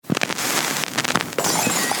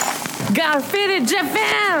Graffiti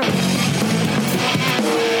Japan!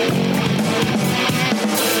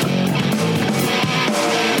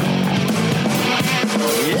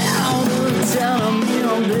 Yeah, all the time me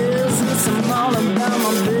on business. I'm all about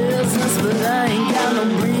my business, but I ain't got no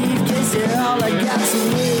briefcase. Yeah, all I got's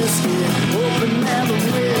some whiskey. Open now the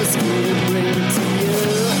whiskey, bring it to you.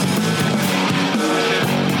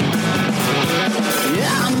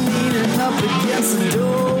 Yeah, I'm leaning up against the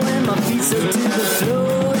door, and my feet stuck to the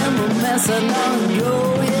floor, and we're messing on go.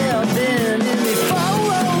 Yeah, I've been in before.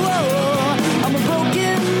 I'm a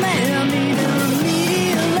broken man, needing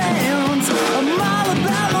remedial lands. I'm all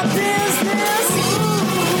about my business.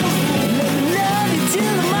 Let me love you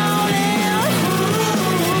till the morning.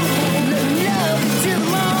 Let me love you till the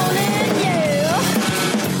morning,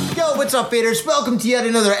 yeah. Yo, what's up, faders? Welcome to yet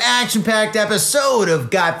another action-packed episode of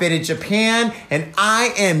Got Faded Japan, and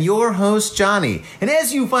I am your host, Johnny. And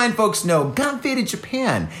as you fine folks know, Got Faded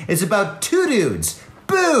Japan is about two dudes,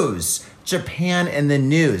 booze, Japan, and the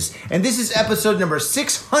news. And this is episode number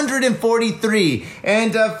 643.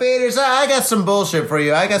 And faders, I got some bullshit for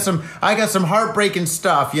you. I got some heartbreaking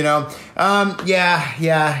stuff, you know.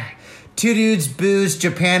 Yeah. Two dudes, booze,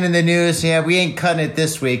 Japan in the news. Yeah, we ain't cutting it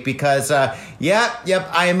this week because, I'm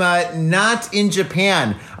not in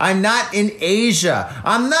Japan. I'm not in Asia.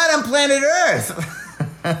 I'm not on planet Earth.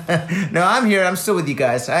 No, I'm here. I'm still with you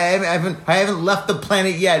guys. I haven't left the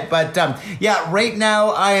planet yet. But, right now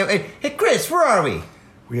I am... Hey, Chris, where are we?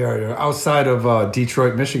 We are outside of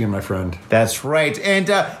Detroit, Michigan, my friend. That's right. And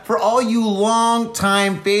for all you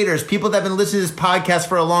long-time faders, people that have been listening to this podcast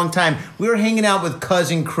for a long time, we're hanging out with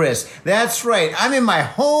Cousin Chris. That's right. I'm in my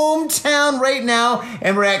hometown right now,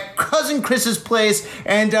 and we're at Cousin Chris's place.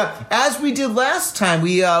 And as we did last time,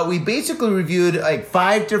 we basically reviewed like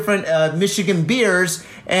 5 different Michigan beers.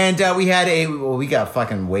 And we got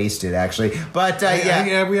fucking wasted, actually. But, I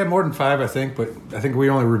think we had more than 5, I think. But I think we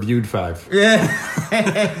only reviewed 5. Yeah.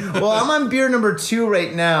 Well, I'm on beer number 2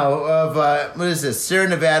 right now of, what is this? Sierra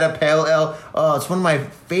Nevada Pale Ale. Oh, it's one of my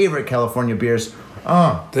favorite California beers.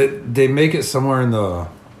 Oh. They make it somewhere in the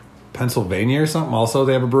Pennsylvania or something. Also,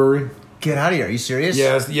 they have a brewery. Get out of here. Are you serious?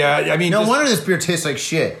 Yes. Yeah. I mean, no wonder this beer tastes like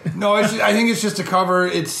shit. No, I think it's just to cover.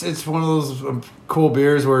 It's one of those cool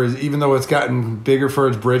beers where even though it's gotten bigger for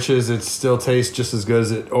its britches, it still tastes just as good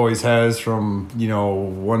as it always has from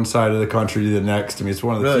one side of the country to the next. I mean, it's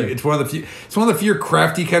one of the few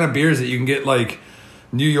crafty kind of beers that you can get like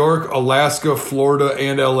New York, Alaska, Florida,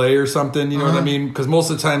 and LA or something. You know what I mean? Because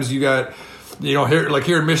most of the times you got.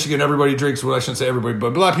 Here in Michigan, everybody drinks. Well, I shouldn't say everybody,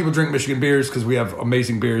 but a lot of people drink Michigan beers because we have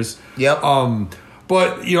amazing beers. Yep.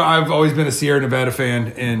 But I've always been a Sierra Nevada fan,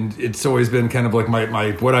 and it's always been kind of like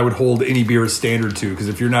my what I would hold any beer as standard to. Because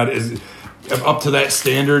if you're not as up to that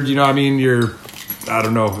standard, I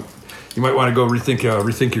don't know. You might want to go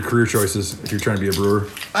rethink your career choices if you're trying to be a brewer.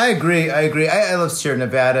 I agree. I love Sierra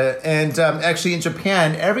Nevada. And actually in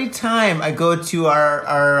Japan, every time I go to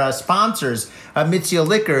our sponsors, Mitsuya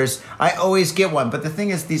Liquors, I always get one. But the thing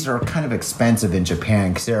is, these are kind of expensive in Japan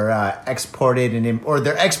because they're exported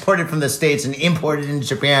they're exported from the States and imported into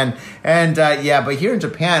Japan. And but here in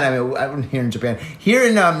Japan, here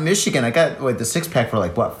in Michigan, I got the 6-pack for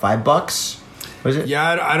like what, $5? Was it?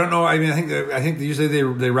 Yeah, I don't know. I mean, I think usually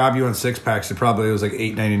they rob you on 6-packs. It probably was like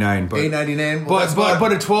 $8.99. $8.99. Well,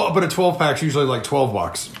 but a 12-pack's usually like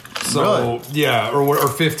 $12. So really? Yeah, or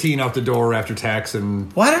 15 out the door after tax.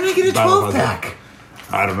 And why don't I get a 12-pack?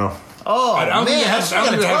 I don't know. Oh man, I should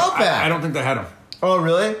get a 12-pack. I don't think they had them. Oh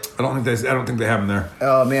really? I don't think they have them there.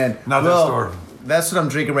 Oh man, not that store. That's what I'm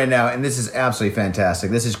drinking right now, and this is absolutely fantastic.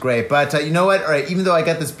 This is great. But you know what? All right, even though I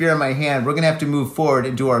got this beer in my hand, we're going to have to move forward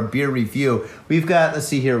and do our beer review. We've got, let's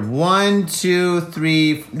see here, 1, 2,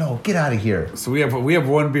 3... No, get out of here. So we have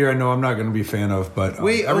one beer I know I'm not going to be a fan of, but...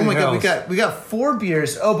 Wait, oh my God, we got 4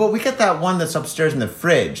 beers. Oh, but we got that one that's upstairs in the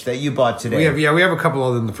fridge that you bought today. We have a couple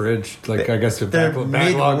of them in the fridge. Like, I guess they're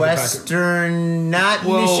Midwestern, not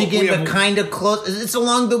Michigan, but kind of close. It's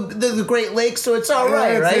along the Great Lakes, so it's all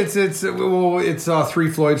right, right? It's Three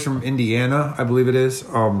Floyds from Indiana, I believe it is.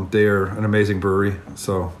 They are an amazing brewery.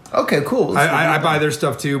 So okay, cool. I buy their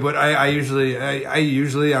stuff too, but I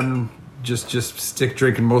usually I'm just stick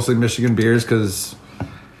drinking mostly Michigan beers because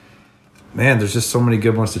man, there's just so many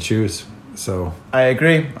good ones to choose. So I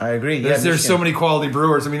agree. There's so many quality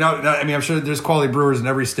brewers. I mean, I'm sure there's quality brewers in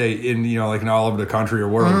every state in like in all over the country or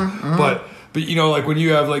world, but like when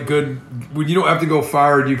you have like when you don't have to go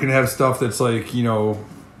far, you can have stuff that's like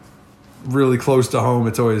really close to home.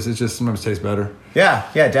 It just sometimes tastes better. Yeah,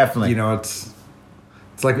 definitely.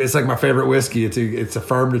 It's like my favorite whiskey. It's a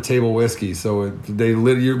farm to table whiskey. So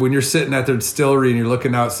when you're sitting at their distillery and you're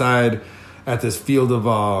looking outside at this field of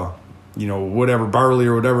whatever, barley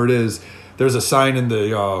or whatever it is, there's a sign in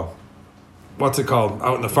the, what's it called,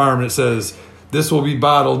 out in the farm, and it says, this will be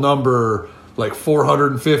bottle number like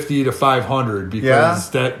 450 to 500 because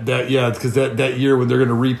that year when they're going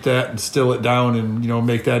to reap that and still it down and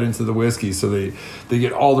make that into the whiskey, so they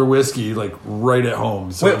get all their whiskey like right at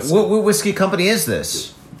home. So what whiskey company is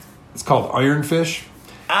this? It's called Ironfish.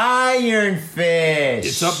 Ironfish.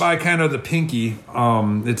 It's up by kind of the Pinky.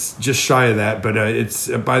 It's just shy of that, but it's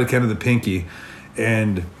up by the kind of the Pinky,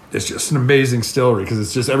 and it's just an amazing distillery because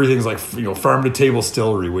it's just everything's like farm to table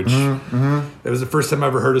distillery, which it was the first time I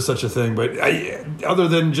ever heard of such a thing. But other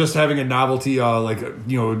than just having a novelty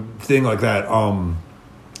thing like that,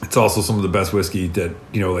 it's also some of the best whiskey that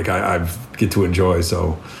I get to enjoy.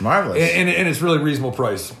 So marvelous, and it's really reasonable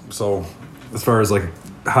price. So as far as like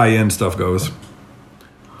high end stuff goes.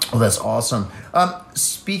 Oh, that's awesome.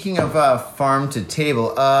 Speaking of farm to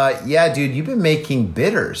table, dude, you've been making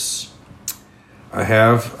bitters. I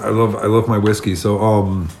have. I love my whiskey. So,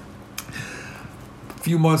 a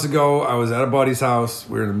few months ago, I was at a buddy's house.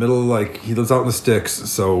 We were in the middle of he lives out in the sticks.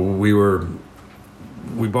 So we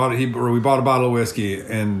bought a bottle of whiskey,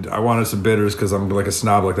 and I wanted some bitters because I'm like a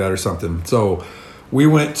snob like that or something. So we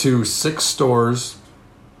went to 6 stores.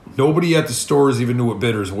 Nobody at the stores even knew what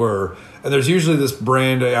bitters were. And there's usually this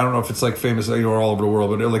brand, I don't know if it's like famous all over the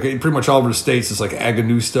world, but like pretty much all over the States, it's like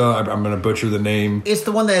Aganusta. I'm going to butcher the name. It's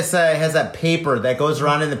the one that has that paper that goes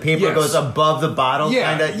around and the paper goes above the bottle.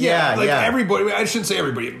 Everybody, I shouldn't say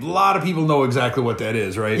everybody. A lot of people know exactly what that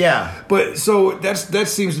is, right? Yeah. But so that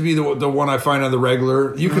seems to be the one I find on the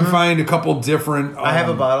regular. You can find a couple different. I have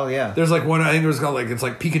a bottle, yeah. There's like one, I think it was called it's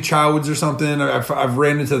like Pikachu's or something. I've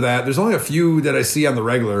ran into that. There's only a few that I see on the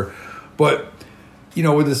regular, but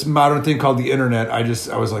with this modern thing called the internet, I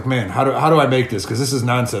was like, man, how do I make this? Because this is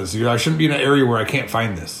nonsense. I shouldn't be in an area where I can't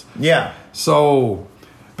find this. Yeah. So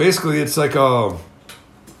basically, it's like a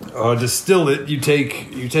distillate. You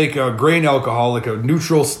take a grain alcohol, like a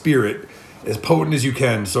neutral spirit, as potent as you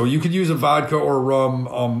can. So you could use a vodka or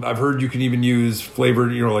rum. I've heard you can even use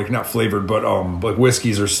flavored, not flavored, but like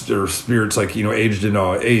whiskeys or spirits, like aged and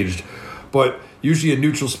aged, but. Usually a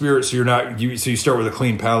neutral spirit, so you start with a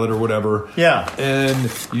clean palate or whatever. Yeah.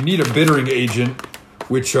 And you need a bittering agent,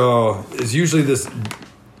 which is usually this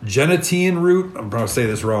genetian root. I'm going to say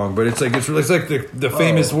this wrong, but it's like the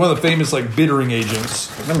famous one of the famous like bittering agents.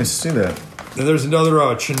 Let me see that. And there's another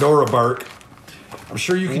Chinora bark. I'm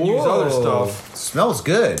sure you can use other stuff. Smells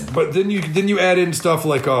good. But then you add in stuff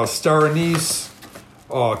like star anise,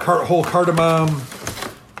 whole cardamom.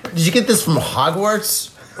 Did you get this from Hogwarts?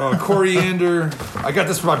 Coriander. I got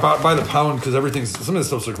this by the pound because some of this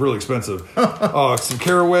stuff's like really expensive. Some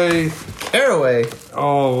caraway.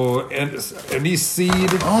 Oh, and anise seed.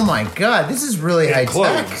 Oh my god, this is really high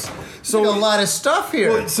cloves. tech. So a lot of stuff here.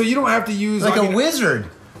 Well, so you don't have to use like a wizard.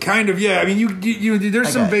 Kind of, yeah. I mean, you there's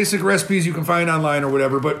some basic recipes you can find online or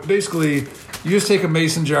whatever, but basically, you just take a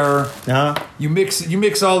mason jar. You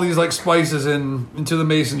mix all these like spices into the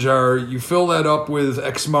mason jar. You fill that up with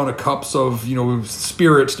X amount of cups of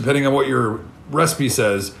spirits, depending on what your recipe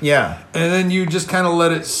says. Yeah, and then you just kind of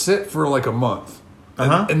let it sit for like a month,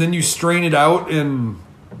 and then you strain it out, and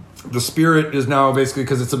the spirit is now basically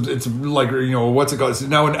because it's like what's it called? It's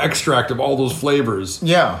now an extract of all those flavors.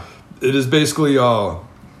 Yeah, it is basically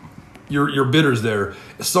your bitters there.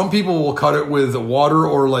 Some people will cut it with water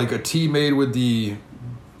or like a tea made with the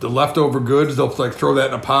leftover goods. They'll like throw that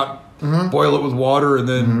in a pot, boil it with water, and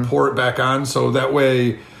then pour it back on. So that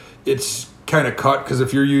way it's kind of cut. Because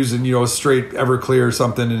if you're using straight Everclear or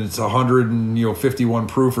something and it's 151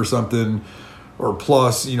 proof or something or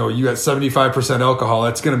plus, you got 75% alcohol.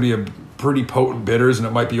 That's going to be a pretty potent bitters, and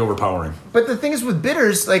it might be overpowering. But the thing is with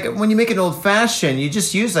bitters, like when you make an old fashioned, you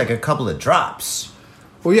just use like a couple of drops.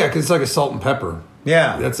 Well, yeah, because it's like a salt and pepper.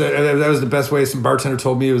 Yeah, that was the best way. Some bartender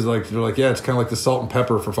told me it was like they're like, yeah, it's kind of like the salt and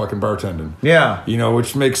pepper for fucking bartending. Yeah,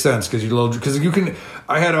 which makes sense because you can.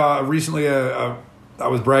 I had recently I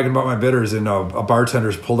was bragging about my bitters, and a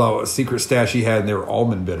bartender's pulled out a secret stash he had, and they were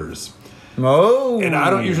almond bitters. Oh, and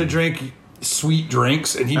I don't usually drink sweet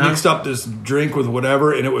drinks, and he mixed up this drink with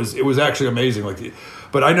whatever, and it was actually amazing.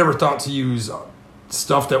 But I never thought to use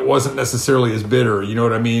stuff that wasn't necessarily as bitter, you know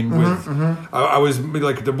what I mean? I was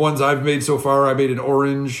like the ones I've made so far. I made an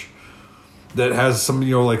orange that has some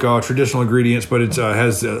traditional ingredients, but it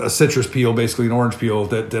has a citrus peel, basically an orange peel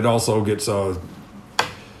that also gets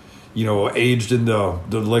aged in the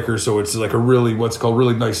liquor, so it's like a really what's called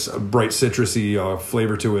really nice bright citrusy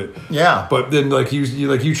flavor to it. Yeah. But then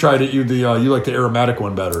you tried it, you like the aromatic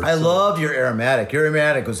one better. I love your aromatic. Your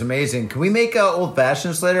aromatic was amazing. Can we make old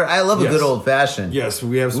fashions later? I love a good old fashioned. Yes,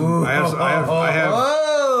 we have some. I have.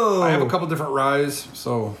 Whoa! I have a couple different ryes,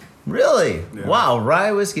 so... Really? Yeah. Wow,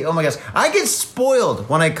 rye whiskey. Oh my gosh. I get spoiled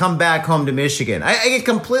when I come back home to Michigan. I get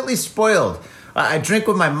completely spoiled. I drink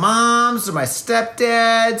with my moms and my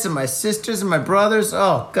stepdads and my sisters and my brothers.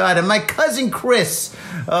 Oh, God. And my cousin Chris.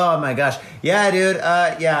 Oh, my gosh. Yeah, dude.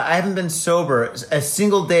 Yeah, I haven't been sober a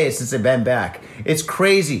single day since I've been back. It's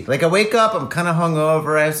crazy. Like, I wake up, I'm kind of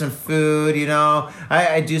hungover. I have some food, you know.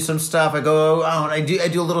 I do some stuff. I go out. I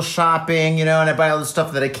do a little shopping, you know, and I buy all the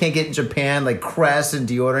stuff that I can't get in Japan, like Crest and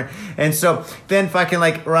deodorant. And so then fucking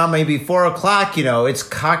like around maybe 4 o'clock, you know, it's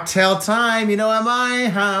cocktail time, you know, at my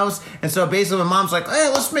house. And so basically my mom's like, hey,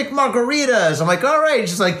 let's make margaritas. I'm like, all right.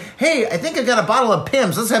 She's like, hey, I think I got a bottle of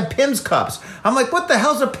Pimm's. Let's have Pimm's cups. I'm like, what the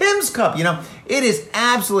hell's a Pimm's cup? You know, it is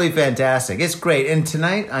absolutely fantastic. It's great. And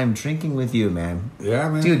tonight I'm drinking with you, man. Yeah,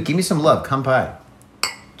 man. Dude, give me some love. Come by.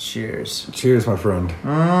 Cheers. Cheers, my friend.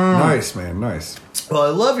 Nice, man. Nice. Well, I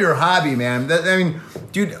love your hobby, man. I mean,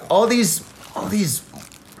 dude, all these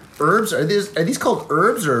herbs, are these called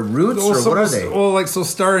herbs or roots or what are they? Well, like, so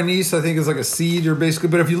star anise, I think, is like a seed or basically,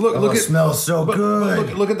 but if you look it at... smells so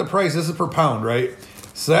good. Look at the price. This is per pound, right?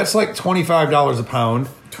 So that's like $25 a pound.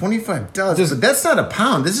 $25. But that's not a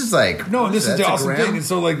pound. This is like... No, this is the awesome thing. And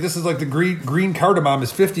so, like, this is like the green cardamom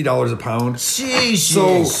is $50 a pound. Jeez.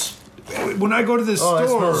 So, when I go to this store... that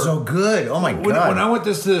smells so good. Oh, my God. When I went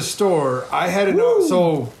to this store, I had enough...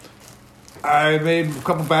 So, I made a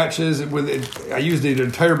couple batches with it. I used an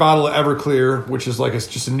entire bottle of Everclear, which is like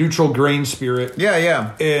just a neutral grain spirit.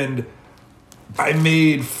 Yeah. And I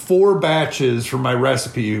made 4 batches for my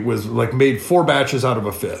recipe. It was like made 4 batches out of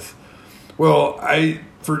a fifth. Well, I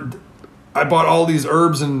bought all these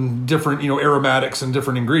herbs and different, you know, aromatics and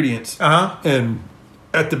different ingredients. And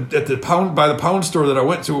at the pound store that I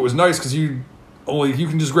went to, it was nice because you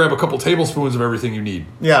can just grab a couple tablespoons of everything you need.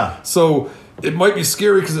 Yeah. So it might be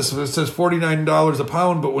scary because it says $49 a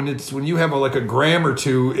pound, but when you have like a gram or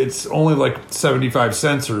two, it's only like 75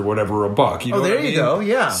 cents or whatever, a buck. You know there you go.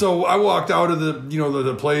 Yeah. So I walked out of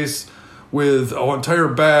the place with an entire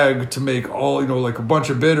bag to make all, you know, like a bunch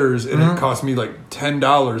of bitters, and it cost me like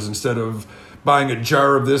 $10 instead of buying a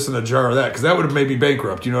jar of this and a jar of that, because that would have made me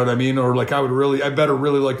bankrupt. You know what I mean? Or like I better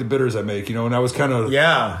really like the bitters I make. You know, and I was kind of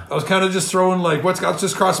just throwing like I was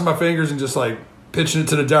just crossing my fingers and just like pitching it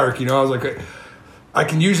to the dark. You know, I was like, I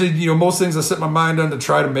can usually, you know, most things I set my mind on to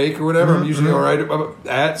try to make or whatever, I'm usually all right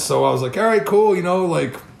at. So I was like, all right, cool. You know,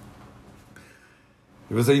 like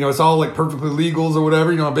it was, you know, it's all like perfectly legals or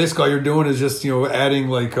whatever. You know, basically all you're doing is just, you know, adding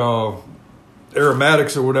like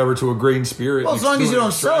aromatics or whatever to a grain spirit. Well, as long as you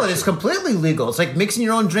don't sell it, it's completely legal. It's like mixing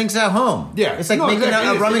your own drinks at home. Yeah, it's like making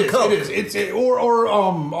a rum and coke. It is.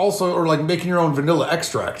 Or like making your own vanilla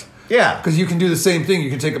extract. Yeah, because you can do the same thing. You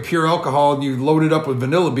can take a pure alcohol and you load it up with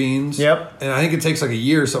vanilla beans. Yep. And I think it takes like a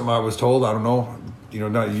year or something. I was told. I don't know. You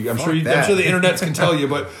know, I'm sure the internet can tell you.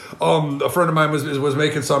 But a friend of mine was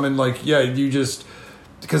making some, and like, yeah, you just.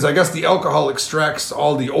 Because I guess the alcohol extracts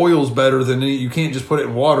all the oils better than you can't just put it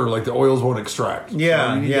in water, like the oils won't extract.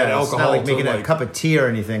 Yeah, you need that alcohol. It's not like making a cup of tea or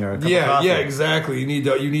anything or a cup of coffee. Yeah, exactly. You need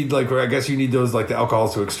those like the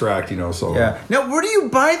alcohols to extract. You know, so yeah. Now, where do you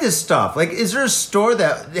buy this stuff? Like, is there a store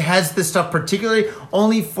that has this stuff particularly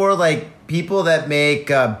only for like people that make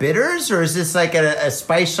bitters, or is this like a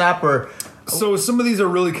spice shop or? So some of these are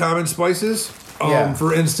really common spices.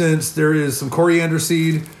 For instance, there is some coriander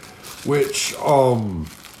seed, which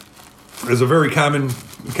is a very common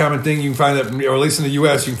thing. You can find that, or at least in the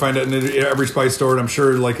U.S., you can find that in every spice store, and I'm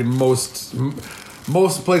sure like in most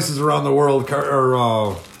places around the world,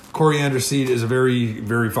 coriander seed is a very,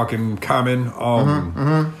 very fucking common. You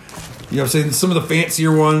know what I'm saying? Some of the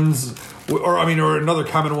fancier ones, or another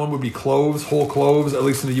common one would be cloves, whole cloves. At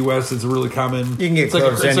least in the U.S., it's a really common. You can get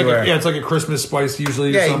cloves anywhere. It's like a Christmas spice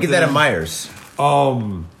usually. Yeah, you can get that at Myers.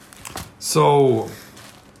 So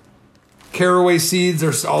caraway seeds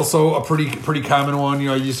are also a pretty common one. You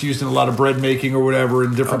know, just used in a lot of bread making or whatever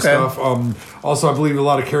and different stuff. Also, I believe a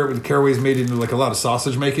lot of caraway is made into like a lot of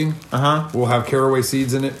sausage making. We'll have caraway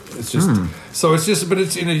seeds in it. It's just so it's just, but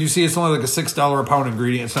it's, you know, you see it's only like a $6 a pound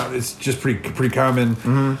ingredient. It's not. It's just pretty common.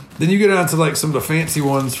 Then you get on to like some of the fancy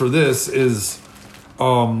ones for this is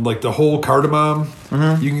like the whole cardamom.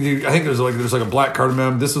 You can do. I think there's like a black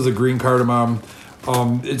cardamom. This is a green cardamom.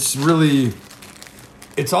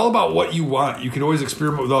 It's all about what you want. You can always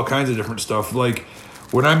experiment with all kinds of different stuff. Like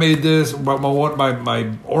when I made this,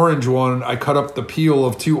 my orange one, I cut up the peel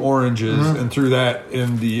of 2 oranges and threw that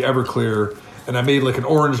in the Everclear, and I made like an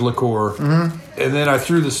orange liqueur. And then I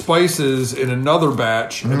threw the spices in another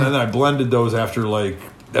batch, and then I blended those after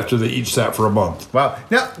they each sat for a month. Wow.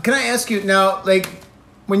 Now, can I ask you like?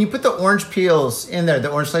 when you put the orange peels in there, the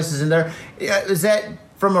orange slices in there, is that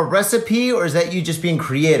from a recipe or is that you just being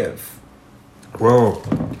creative? Whoa.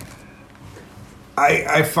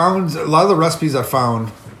 I found a lot of the recipes I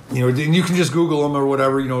found, and you can just Google them or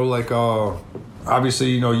whatever, like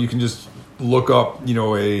obviously, you can just look up,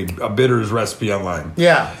 a bitters recipe online.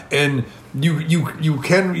 Yeah. And you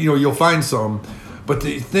can, you'll find some, but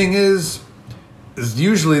the thing is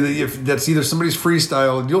usually if that's either somebody's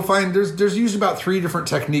freestyle, you'll find there's usually about 3 different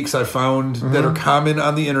techniques I found that are common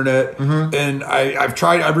on the internet, and I've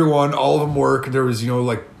tried every one. All of them work. There was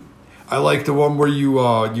I like the one where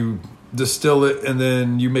you distill it and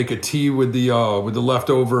then you make a tea with the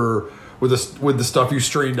leftover with the stuff you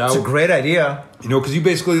strained out. It's a great idea. Because you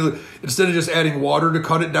basically, instead of just adding water to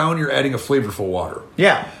cut it down, you're adding a flavorful water.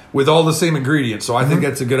 Yeah. With all the same ingredients. So I think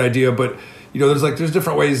that's a good idea. But there's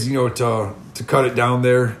different ways to cut it down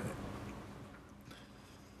there.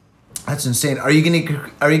 That's insane. Are you gonna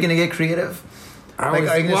get creative? Are you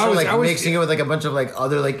gonna start mixing it with a bunch of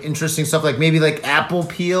other interesting stuff, maybe apple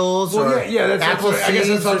peels or that's apple I guess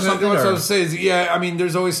seeds that's or something? What I was saying is, I mean,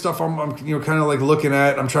 there's always stuff I'm kind of looking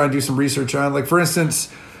at. I'm trying to do some research on. For instance,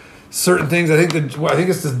 certain things. I think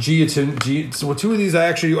it's the geotin. So 2 of these I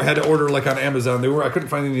actually had to order on Amazon. I couldn't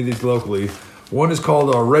find any of these locally. One is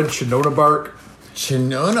called red chinona bark.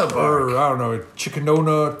 Chinona bark. Or, I don't know,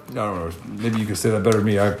 chicanona. I don't know. Maybe you can say that better than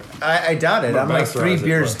me. I doubt it. I'm 3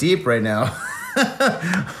 beers deep right now.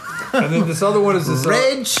 And then this other one is this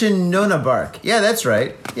red chinona bark. Yeah, that's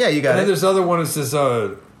right. Yeah, you got it. And then this other one is this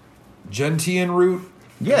gentian root.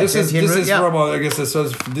 Yeah, this is yeah. from I guess this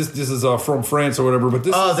is from France or whatever. But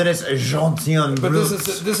this then it's gentian root. But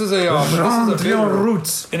this is a bitter.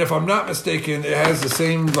 Roots. And if I'm not mistaken, it has the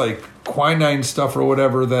same quinine stuff or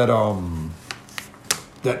whatever that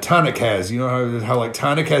tonic has. You know how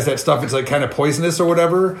tonic has that stuff. It's kind of poisonous or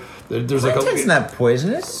whatever. There's it's not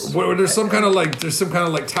poisonous. There's some kind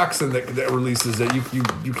of toxin that releases that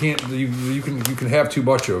you can't you can have too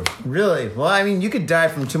much of. Really? Well, I mean, you could die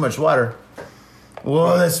from too much water.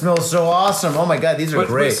 Whoa, that smells so awesome! Oh my god, these are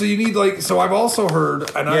great. But, so you need so I've also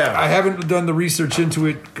heard, and I haven't done the research into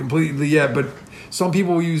it completely yet, but some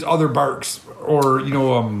people will use other barks or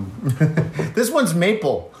This one's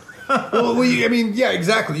maple. Well, I mean, yeah,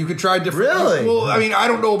 exactly. You could try different. Really? Well, I mean, I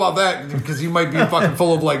don't know about that because you might be fucking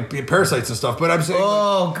full of parasites and stuff. But I'm saying,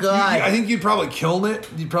 oh god, I think you'd probably kiln it.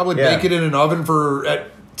 You'd probably bake it in an oven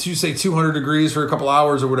at 200 degrees for a couple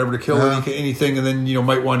hours or whatever to kill anything, and then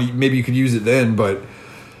might want to maybe you could use it then. But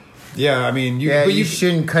yeah, I mean, you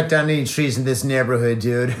shouldn't cut down any trees in this neighborhood,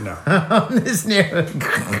 dude. No, this neighborhood.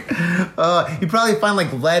 You probably find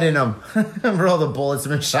lead in them for all the bullets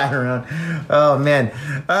have been shot around. Oh man!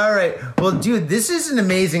 All right, well, dude, this is an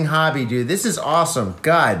amazing hobby, dude. This is awesome.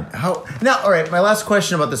 God, how now? All right, my last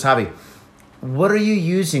question about this hobby: what are you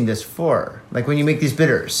using this for? When you make these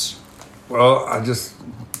bitters? Well,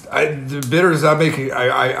 the bitters I make,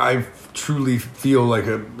 I truly feel I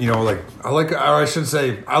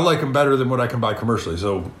like them better than what I can buy commercially.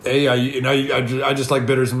 So I just like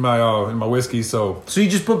bitters in my whiskey. So you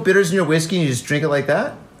just put bitters in your whiskey and you just drink it like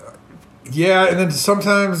that? Yeah, and then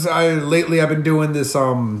sometimes lately I've been doing this. They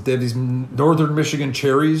have these Northern Michigan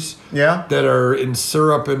cherries. Yeah, that are in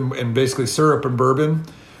syrup and basically syrup and bourbon.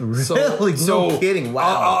 Really? No kidding.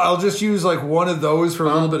 Wow. I'll just use one of those for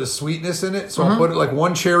a little bit of sweetness in it. So I'll put it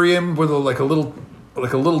one cherry in with a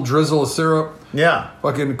little drizzle of syrup. Yeah.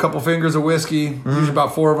 A couple fingers of whiskey. Usually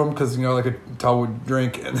about 4 of them because a tall would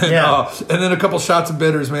drink. And then a couple shots of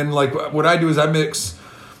bitters, man. What I do is I mix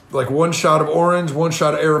 1 shot of orange, 1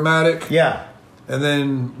 shot of aromatic. Yeah. And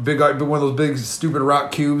then one of those big stupid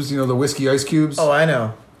rock cubes, the whiskey ice cubes. Oh, I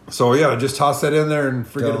know. So yeah, just toss that in there and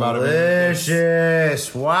forget about it.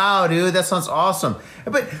 Delicious! Wow, dude, that sounds awesome.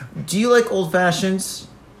 But do you like old fashions?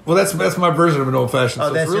 Well, that's my version of an old fashioned. Oh,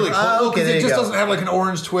 so that's it's really your, cool. okay, there it you just go. doesn't have an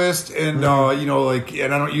orange twist, and and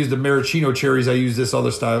I don't use the maraschino cherries. I use this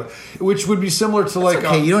other style, which would be similar to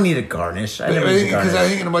okay, you don't need a garnish. I never use a garnish. Because I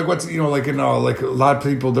think what's in a lot of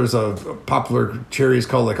people. There's a popular cherry is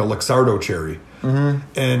called a Luxardo cherry.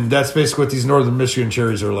 And that's basically what these Northern Michigan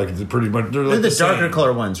cherries are like. They're pretty much they're the darker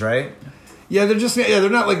color ones, right? Yeah, they're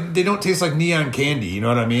not they don't taste like neon candy. You know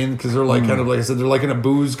what I mean? Because they're kind of like I said, they're in a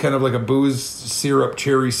booze syrup,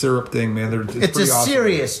 cherry syrup thing, man. It's a awesome.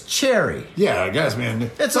 Serious cherry. Yeah, I guess,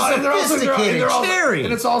 man. It's a sophisticated cherry,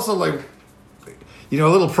 and it's also a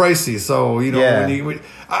little pricey. So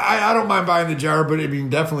I don't mind buying the jar, but I mean,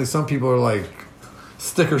 definitely some people are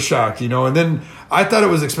sticker shock, And then I thought it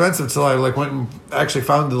was expensive till I went and actually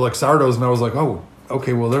found the Luxardos, and I was like, oh.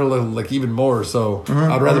 Okay, well, they're even more, so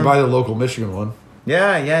I'd rather buy the local Michigan one.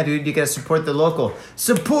 Yeah, dude, you gotta support the local.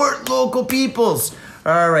 Support local peoples.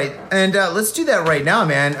 All right, and let's do that right now,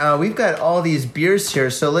 man. We've got all these beers here,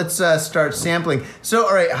 so let's start sampling. So,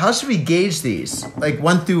 all right, how should we gauge these? Like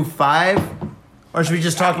 1 through 5? Or should we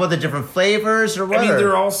just talk about the different flavors or what? I mean,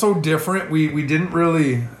 they're all so different. We didn't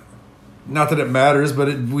really... Not that it matters,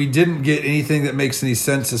 but we didn't get anything that makes any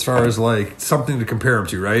sense as far as like something to compare them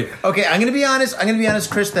to, right? Okay, I'm gonna be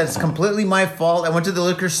honest, Chris. That's completely my fault. I went to the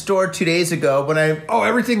liquor store 2 days ago when I. Oh,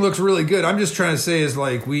 everything looks really good. I'm just trying to say is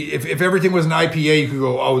like if everything was an IPA, you could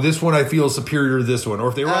go, oh, this one I feel superior to this one, or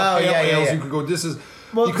if they were all pale ales, you could go, this is.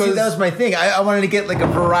 Well, because see, that was my thing. I wanted to get like a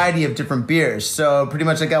variety of different beers. So pretty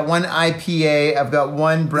much, I got one IPA, I've got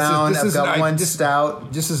one brown, I've got one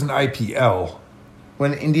stout. This is an IPL.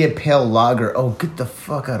 One India Pale Lager. Oh, get the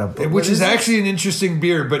fuck out of Which is actually an interesting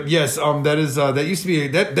beer, but yes, that is that used to be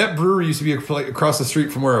that brewery used to be across the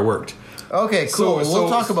street from where I worked. Okay, cool. We'll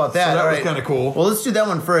talk about that. So that All was right. kind of cool. Well, let's do that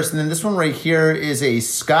one first, and then this one right here is a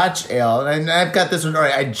Scotch ale, and I've got this one. All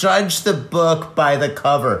right, I judged the book by the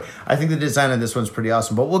cover. I think the design of this one's pretty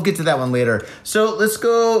awesome, but we'll get to that one later. So let's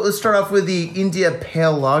start off with the India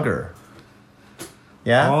Pale Lager.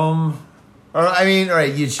 Yeah. Or, I mean, all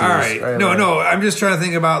right, you choose. All right. No. I'm just trying to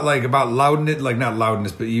think about loudness, like not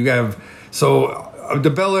loudness, but you have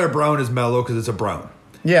the Bel Air Brown is mellow because it's a brown.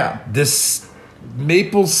 Yeah. This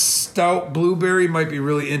maple stout blueberry might be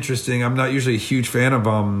really interesting. I'm not usually a huge fan of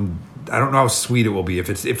I don't know how sweet it will be. If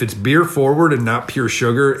it's beer forward and not pure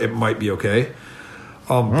sugar, it might be okay.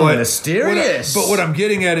 But mysterious. But what I'm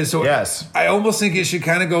getting at is yes. I almost think it should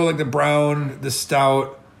kind of go like the brown, the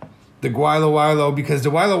stout. The Guaylo Wilo, because the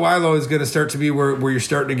Guaylo Wilo is going to start to be where you're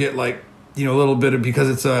starting to get like, a little bit of, because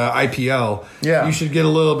it's a IPL. Yeah. You should get a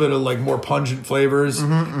little bit of like more pungent flavors.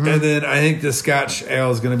 And then I think the Scotch ale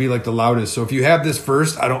is going to be like the loudest. So if you have this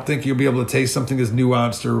first, I don't think you'll be able to taste something as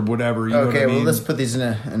nuanced or whatever. You know what I mean? Well, let's put these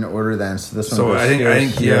in order then. So this one so goes I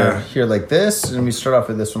think here like this, and we start off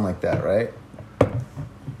with this one like that, right?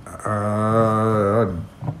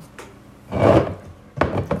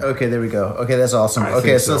 Okay, there we go. Okay, that's awesome.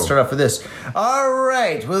 Okay, so let's start off with this. All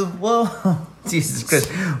right. Well, Jesus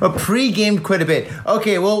Christ. Well, pre-gamed quite a bit.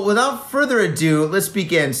 Okay, well, without further ado, let's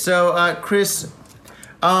begin. So, Chris,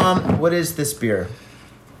 what is this beer?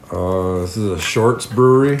 This is a Shorts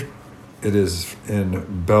Brewery. It is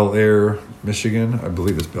in Bel Air, Michigan. I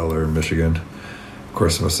believe it's Bel Air, Michigan. Of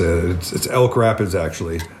course, I'm going to say it. It's Elk Rapids,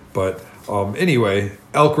 actually. But anyway,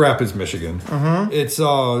 Elk Rapids, Michigan. It's I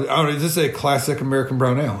don't know. This is a classic American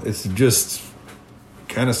brown ale. It's just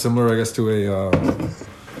kind of similar, I guess, to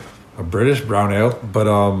a British brown ale. But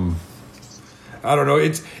I don't know.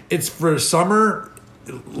 It's for summer.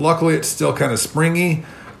 Luckily, it's still kind of springy.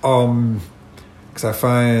 Because I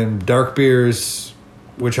find dark beers,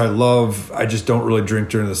 which I love, I just don't really drink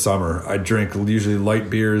during the summer. I drink usually light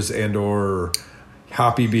beers and or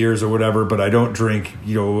hoppy beers or whatever, but I don't drink,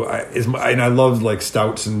 and I love like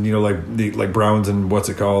stouts and, like browns and what's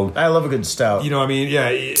it called? I love a good stout. I mean? Yeah,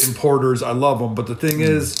 and porters, I love them. But the thing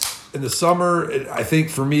is, in the summer, I think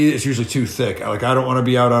for me, it's usually too thick. Like, I don't want to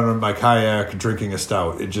be out on my kayak drinking a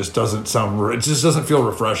stout. It just doesn't it just doesn't feel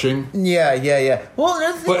refreshing. Yeah. Well,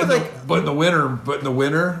 another thing but in the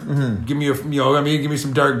winter, give me give me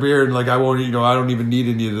some dark beer, and like I won't, I don't even need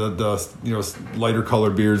any of the lighter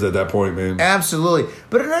colored beers at that point, man. Absolutely.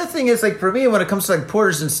 But another thing is, like, for me, when it comes to like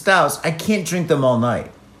porters and stouts, I can't drink them all night.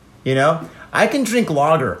 I can drink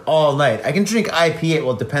lager all night. I can drink IPA.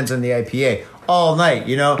 Well, it depends on the IPA. All night,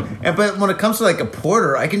 but when it comes to like a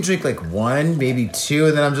porter, I can drink like one, maybe two,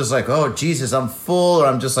 and then I'm just like, oh Jesus, I'm full, or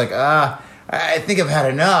I'm just like, I think I've had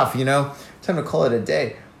enough, time to call it a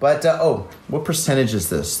day. But what percentage is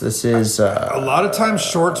this? This is a lot of times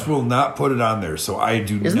Shorts will not put it on there, so I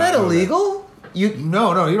do. Isn't that illegal?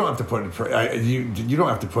 No, you don't have to put it. You don't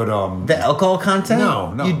have to put the alcohol content.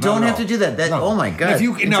 No, you don't have to do that. No. Oh my god!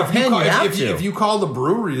 If you call the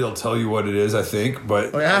brewery, they'll tell you what it is. I think,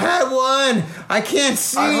 but I had one. I can't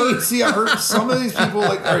see. I heard some of these people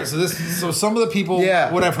like. All right, so some of the people.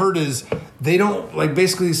 Yeah. What I've heard is they don't like.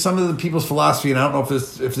 Basically, some of the people's philosophy, and I don't know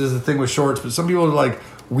if there's a thing with Shorts, but some people are like,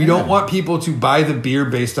 we don't want people to buy the beer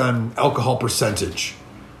based on alcohol percentage.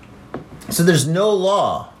 So there's no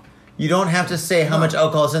law. You don't have to say how much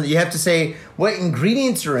alcohol is in there. You have to say what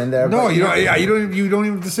ingredients are in there. No, you don't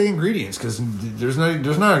even have to say ingredients because there's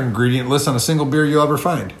not an ingredient list on a single beer you'll ever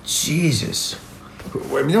find. Jesus.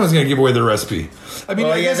 I mean, no one's going to give away the recipe. I mean,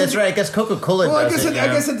 that's right. I guess Coca-Cola does it. I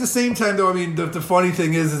guess at the same time, though, I mean, the funny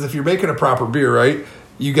thing is if you're making a proper beer, right,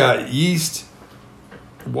 you got yeast,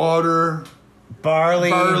 water,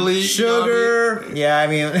 barley, sugar. Yeah, I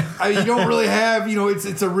mean, you don't really have,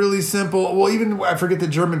 it's a really simple. Well, even I forget the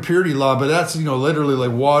German purity law, but that's literally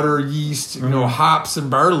like water, yeast, hops, and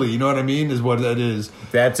barley. You know what I mean? Is what that is.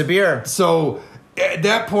 That's a beer. So at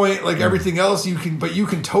that point, like everything else, you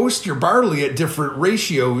can toast your barley at different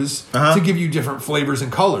ratios to give you different flavors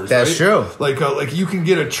and colors. That's true. Like you can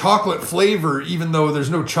get a chocolate flavor even though there's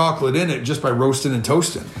no chocolate in it just by roasting and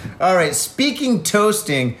toasting. All right. Speaking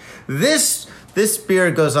toasting, this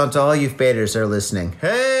beer goes on to all you faders that are listening.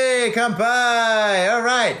 Hey, kampai! All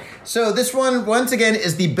right. So this one, once again,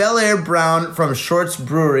 is the Bel Air Brown from Shorts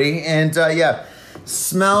Brewery. And,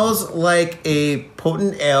 smells like a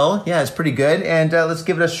potent ale. Yeah, it's pretty good. And let's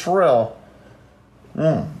give it a shrill.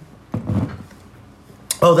 Oh,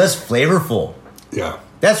 that's flavorful. Yeah.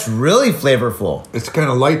 That's really flavorful. It's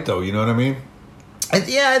kind of light, though. You know what I mean?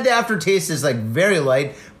 Yeah, the aftertaste is like very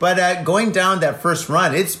light, but going down that first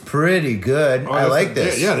run, it's pretty good. I like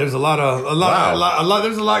this. Yeah, there's a lot.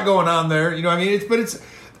 There's a lot going on there. You know what I mean?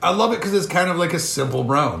 I love it because it's kind of like a simple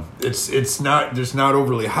brown. It's not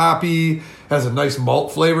overly hoppy. Has a nice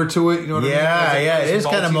malt flavor to it. You know what I mean? It is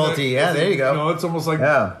kind of malty. Yeah, there you go. It's almost like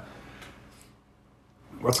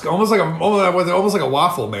it's almost like a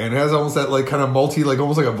waffle, man. It has almost that like kind of malty, like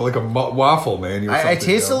almost like a waffle, man. I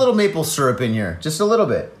taste a little maple syrup in here, just a little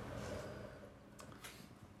bit.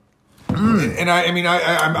 And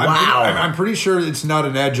I'm pretty sure it's not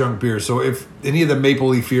an adjunct beer. So if any of the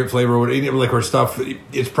mapley flavor or stuff,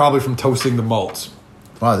 it's probably from toasting the malts.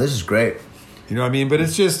 Wow, this is great. You know what I mean? But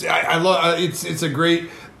it's just I love it's a great.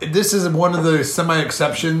 This is one of the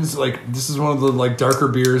semi-exceptions. Like this is one of the like darker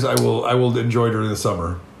beers I will enjoy during the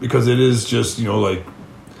summer because it is just like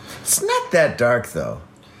it's not that dark though.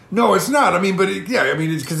 No, it's not. I mean, but it's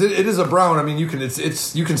because it is a brown. I mean, you can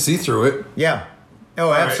you can see through it. Yeah.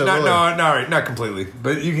 Oh, absolutely. Not completely,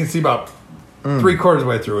 but you can see about 3/4 of the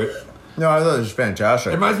way through it. No, I thought it was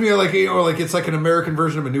fantastic. It reminds me of like it's like an American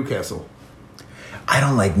version of a Newcastle. I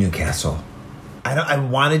don't like Newcastle. I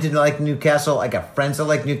wanted to like Newcastle. I got friends that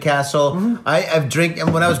like Newcastle. Mm-hmm. I've drank,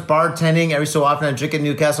 and when I was bartending, every so often I drink at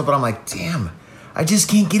Newcastle, but I'm like, damn, I just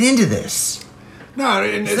can't get into this. No,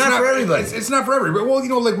 it's not for everybody. It's not for everybody.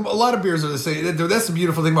 Well, like a lot of beers are the same. That's the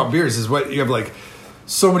beautiful thing about beers is what you have like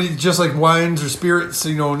so many, just like wines or spirits,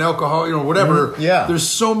 and alcohol, whatever. Mm-hmm. Yeah. There's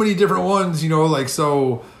so many different ones, like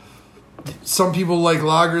so. Some people like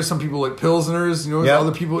lagers, some people like pilsners,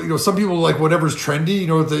 other people, some people like whatever's trendy,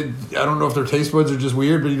 I don't know if their taste buds are just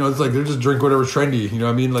weird, but it's like they just drink whatever's trendy, you know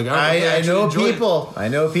what I mean? Like I know people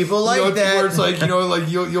like that. Where it's like, like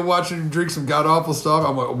you'll watch and drink some god awful stuff.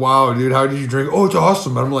 I'm like, wow, dude, how did you drink? Oh, it's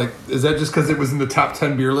awesome. And I'm like, is that just because it was in the top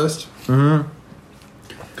 10 beer list? Mm-hmm.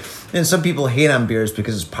 And some people hate on beers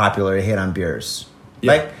because it's popular to hate on beers.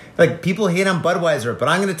 Yeah. Like people hate on Budweiser, but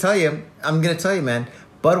I'm gonna tell you, man.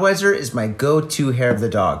 Budweiser is my go-to hair of the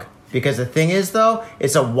dog. Because the thing is, though,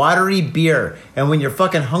 it's a watery beer. And when you're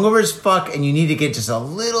fucking hungover as fuck and you need to get just a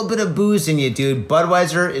little bit of booze in you, dude,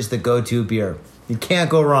 Budweiser is the go-to beer. You can't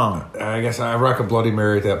go wrong. I guess I rock a Bloody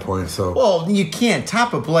Mary at that point, so. Well, you can't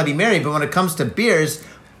top a Bloody Mary, but when it comes to beers,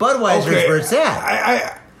 Budweiser is where it's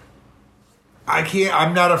at. I can't,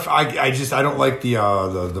 I'm not a, I don't like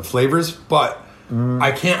the flavors, but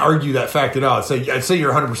I can't argue that fact at all. I'd say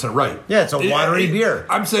you're 100% right. Yeah, it's a watery beer.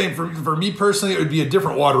 I'm saying for me personally, it would be a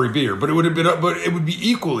different watery beer, but it would be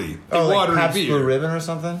equally a watery Pabst beer. Blue Ribbon or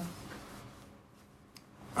something.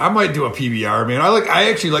 I might do a PBR, man. I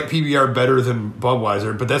actually like PBR better than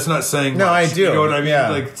Budweiser, but that's not saying no, much. I do. You know what I mean? Yeah.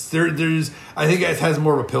 Like there's, I think it has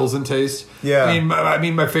more of a Pilsen taste. Yeah. I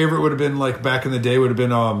mean, my favorite would have been like back in the day would have been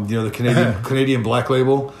the Canadian Black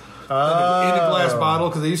Label. In a glass bottle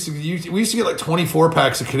because we used to get like 24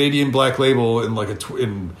 packs of Canadian Black Label in like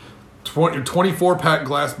in 24 pack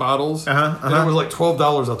glass bottles, and it was like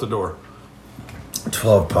 $12 out the door.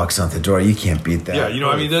 $12 out the door, you can't beat that. Yeah,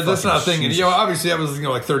 I mean that's not a thing. And, obviously that was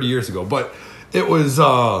like 30 years ago, but it was it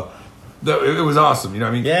was awesome. You know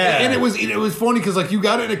what I mean? Yeah. And it was funny because like you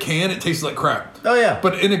got it in a can, it tasted like crap. Oh yeah.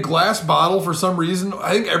 But in a glass bottle, for some reason,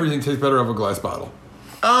 I think everything tastes better out of a glass bottle.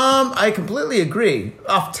 I completely agree.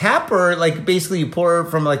 Off tap or like basically you pour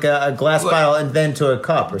from like a glass bottle and then to a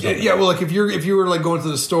cup or something. Yeah, well, like if you were like going to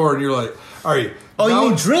the store and you're like, all right. Oh, you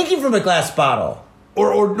mean drinking from a glass bottle?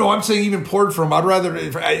 Or no, I'm saying even poured from. I'd rather,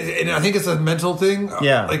 and I think it's a mental thing.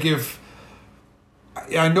 Yeah. Like if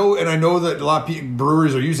I know that a lot of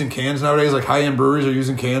breweries are using cans nowadays. Like high end breweries are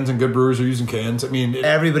using cans, and good breweries are using cans. I mean,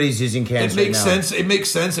 everybody's using cans. It makes sense. It makes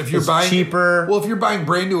sense if you're buying cheaper. Well, if you're buying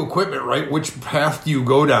brand new equipment, right? Which path do you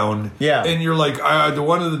go down? Yeah. And you're like the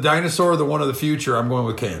one of the dinosaur, or the one of the future. I'm going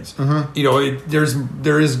with cans. Mm-hmm.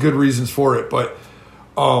 There is good reasons for it, but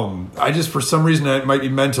I just, for some reason, it might be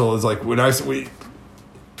mental. Is like when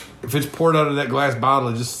if it's poured out of that glass bottle,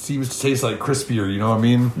 it just seems to taste like crispier. You know what I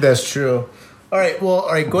mean? That's true. All right,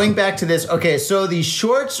 going back to this. Okay, so the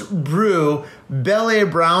Shorts Brew Bel Air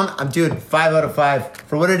Brown, I'm doing 5 out of 5.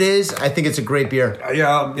 For what it is, I think it's a great beer.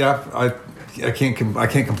 Yeah, I can't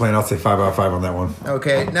complain. I'll say 5 out of 5 on that one.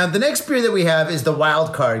 Okay, now the next beer that we have is the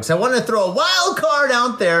Wild Card. Because I want to throw a wild card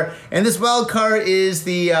out there, and this wild card is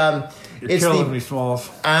the... You're killing me, Smalls.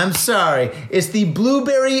 I'm sorry. It's the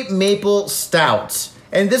Blueberry Maple Stout.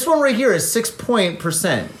 And this one right here is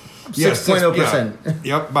 6%. 6.0%.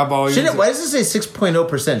 Yep, by volume. Why does it say 6.0%?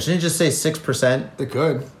 Shouldn't it just say 6%? It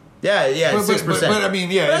could. Yeah, 6%. But I mean,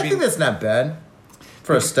 yeah. I think that's not bad.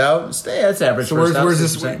 For a stout, that's average. So for a stout,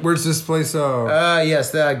 where's this place?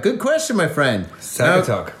 Yes, good question, my friend.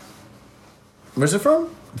 Sagatuck. Where's it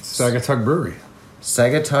from? Sagatuck Brewery.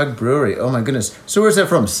 Sagatuck Brewery. Oh my goodness. So where's that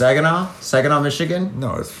from? Saginaw, Michigan?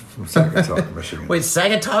 No, it's from Sagatuck, Michigan. Wait,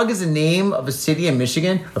 Sagatuck is the name of a city in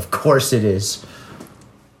Michigan? Of course it is.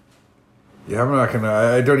 Yeah, I'm not gonna.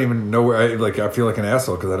 I don't even know where. I feel like an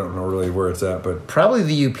asshole because I don't know really where it's at. But probably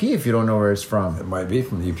the UP if you don't know where it's from. It might be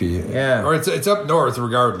from the UP. Yeah, or it's up north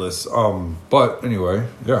regardless. But anyway,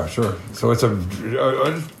 yeah, sure. So it's a.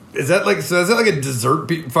 Is that like a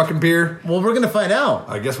dessert fucking beer? Well, we're gonna find out.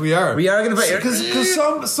 I guess we are. We are gonna find out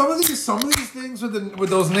because some of these things with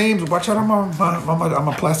those names. Watch out on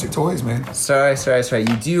my plastic toys, man. Sorry.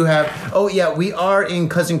 You do have. Oh yeah, we are in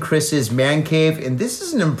Cousin Chris's man cave, and this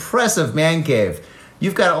is an impressive man cave.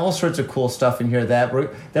 You've got all sorts of cool stuff in here that we're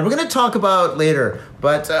gonna talk about later.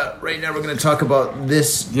 But right now we're gonna talk about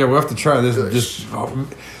this. Yeah, we'll have to try this. I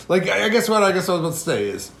guess what I was about to say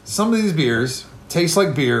is some of these beers tastes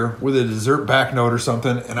like beer with a dessert back note or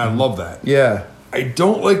something, and I love that. Yeah. I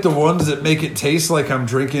don't like the ones that make it taste like I'm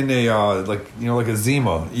drinking like a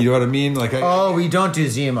Zima. You know what I mean? We don't do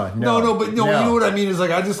Zima. No. You know what I mean is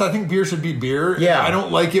I think beer should be beer. Yeah. I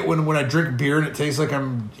don't like it when I drink beer and it tastes like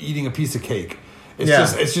I'm eating a piece of cake.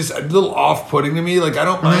 It's just a little off-putting to me. Like I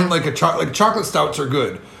don't mind chocolate stouts are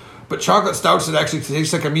good. But chocolate stouts that actually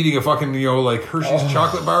taste like I'm eating a fucking, Hershey's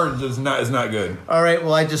chocolate bar is not good. All right,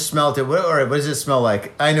 well, I just smelled it. All right, what does it smell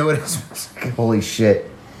like? I know what it smells like. Holy shit.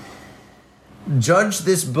 Judge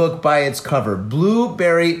this book by its cover.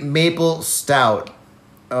 Blueberry Maple Stout.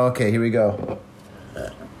 Okay, here we go.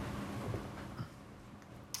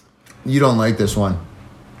 You don't like this one.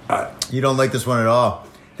 You don't like this one at all.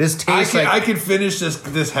 This tastes I could finish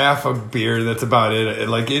this half of beer. That's about it.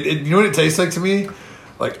 You know what it tastes like to me?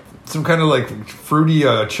 Like some kind of fruity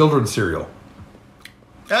children's cereal.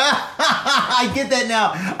 I get that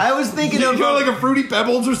now. I was thinking of like a Fruity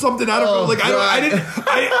Pebbles or something. I don't know. Like I didn't.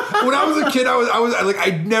 When I was a kid,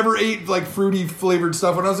 I never ate fruity flavored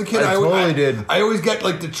stuff. When I was a kid, I did. I always get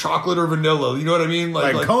the chocolate or vanilla. You know what I mean?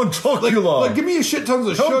 Like Count Chocula. Like give me a shit tons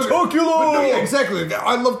of sugar. Count Chocula. Yeah, exactly.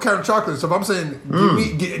 I love Count Chocolate stuff. I'm saying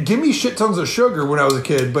give me shit tons of sugar when I was a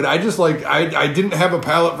kid. But I just I didn't have a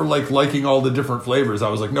palate for liking all the different flavors. I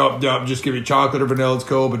was like, nope, just give me chocolate or vanilla. It's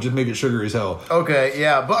cool, but just make it sugary as hell. Okay,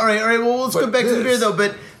 yeah. But all right. Well, let's go back to the beer though.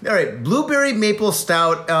 But all right, Blueberry Maple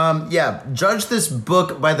Stout. Judge this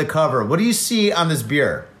book by the cover. What do you see on this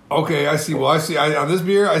beer? Okay, I see. Well, on this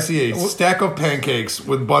beer, I see a stack of pancakes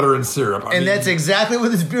with butter and syrup. I mean, that's exactly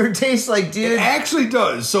what this beer tastes like, dude. It actually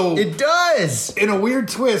does. So it does. In a weird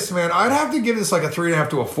twist, man, I'd have to give this like a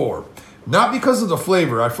 3.5 to a 4. Not because of the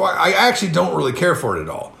flavor. I actually don't really care for it at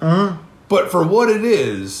all. Mm-hmm. But for what it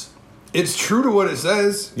is. It's true to what it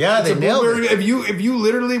says. Yeah, they nailed it. If you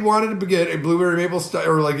literally wanted to get a blueberry maple stout,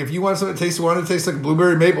 or if you want something to wanted to taste like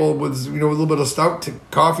blueberry maple with a little bit of stout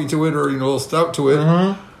coffee to it, or a little stout to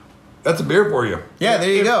it, that's a beer for you. Yeah,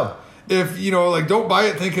 there you go. If don't buy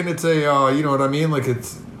it thinking it's a you know what I mean, like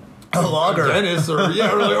it's a lager, a Guinness, or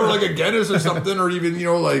like a Guinness or something, or even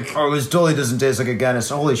this totally doesn't taste like a Guinness.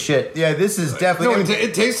 Holy shit! Yeah, this is definitely. No,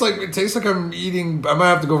 it tastes like I'm eating. I might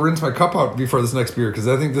have to go rinse my cup out before this next beer because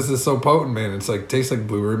I think this is so potent, man. It's tastes like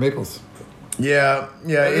blueberry maples. Yeah.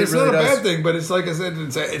 It's really not a does. bad thing, but it's like I said,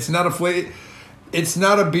 it's not a flavor. It's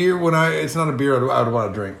not a beer It's not a beer I would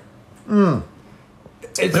want to drink.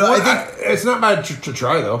 It's not bad to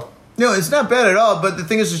try though. No, it's not bad at all. But the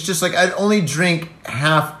thing is, it's just I'd only drink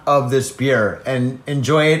half of this beer and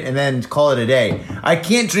enjoy it, and then call it a day. I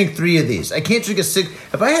can't drink 3 of these. I can't drink a 6.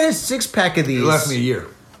 If I had a 6-pack of these, it lasts me a year.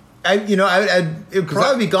 It'd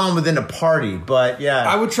probably be gone within a party. But yeah,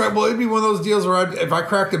 I would try. Well, it'd be one of those deals where if I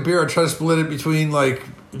cracked a beer, I'd try to split it between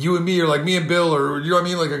you and me, or me and Bill, or you know what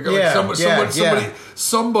I mean,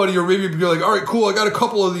 somebody, or maybe you'd be like, all right, cool, I got a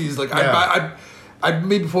couple of these. I'd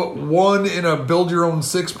maybe put one in a build your own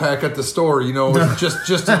 6-pack at the store, just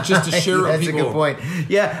to share That's with people. a good point.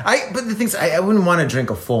 Yeah, but the thing's, I wouldn't want to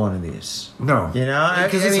drink a full one of these. No,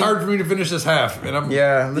 because it's mean, hard for me to finish this half, and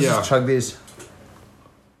let's just chug these.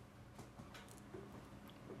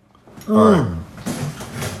 All right.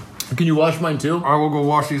 Can you wash mine too? I will go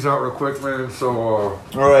wash these out real quick, man. So, all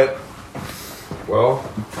right. Well,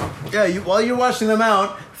 yeah. While you're washing them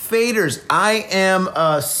out. Faders, I am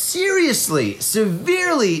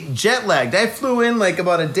severely jet lagged. I flew in like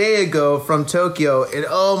about a day ago from Tokyo, and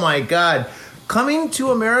oh my God, coming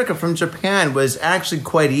to America from Japan was actually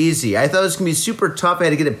quite easy. I thought it was going to be super tough. I had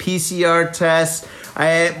to get a PCR test,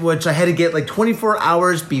 which I had to get like 24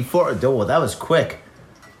 hours before. Oh, well, that was quick.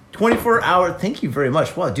 24 hours. Thank you very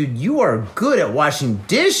much. Wow, dude, you are good at washing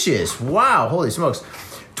dishes. Wow, holy smokes.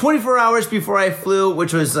 24 hours before I flew,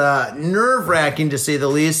 which was nerve-wracking to say the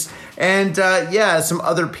least. And some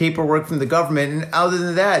other paperwork from the government. And other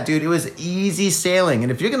than that, dude, it was easy sailing.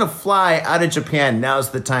 And if you're going to fly out of Japan, now's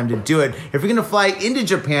the time to do it. If you're going to fly into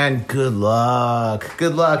Japan, good luck.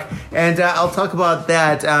 Good luck. And I'll talk about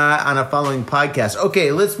that on a following podcast.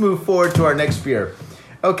 Okay, let's move forward to our next beer.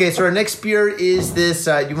 Okay, so our next beer is this.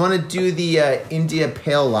 You want to do the India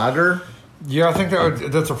Pale Lager? Yeah, I think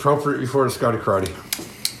that's appropriate before the Scotty Karate.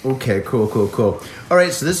 Okay, cool. All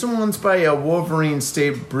right, so this one's by Wolverine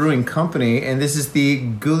State Brewing Company, and this is the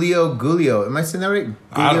Gulio. Am I saying that right? Gulio?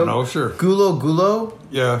 I don't know, sure. Gulo?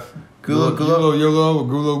 Yeah. Gulo,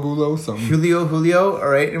 something. Julio. All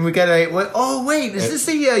right, and we got is this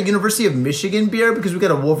a University of Michigan beer? Because we got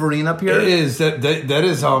a Wolverine up here. It is. That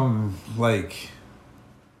is like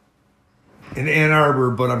in Ann Arbor,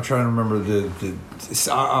 but I'm trying to remember the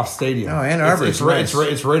off Stadium. Oh, Ann Arbor. It's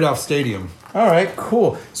right off Stadium. All right,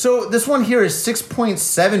 cool. So this one here is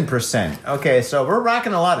 6.7%. Okay, so we're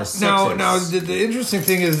rocking a lot of sixes. Now the interesting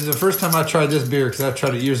thing is the first time I tried this beer, because I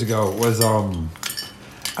tried it years ago, was I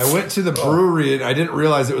went to the brewery and I didn't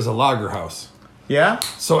realize it was a lager house. Yeah?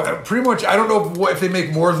 So pretty much, I don't know if they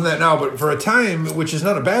make more than that now, but for a time, which is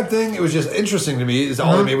not a bad thing, it was just interesting to me, is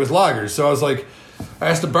all they made was lagers. So I was like, I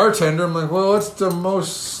asked the bartender, I'm like, well, what's the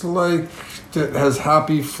most like that has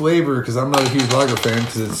hoppy flavor? Because I'm not a huge lager fan,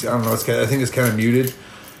 because I think it's kind of muted.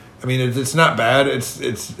 I mean, it's not bad. It's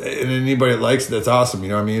and anybody that likes it, that's awesome. You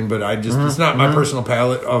know what I mean? But it's not my personal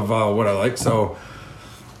palate of what I like. So,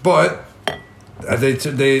 but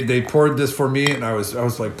they poured this for me, and I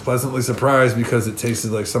was like pleasantly surprised because it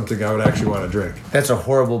tasted like something I would actually want to drink. That's a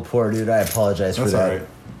horrible pour, dude. I apologize for that. That's all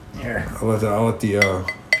right. Here, I'll let the.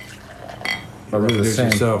 I'm gonna do the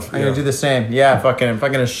same. Yourself. I'm gonna do the same. Yeah, if I'm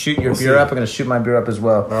gonna shoot your beer up, I'm gonna shoot my beer up as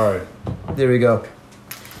well. All right. There we go.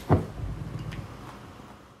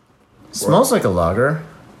 Smells like a lager.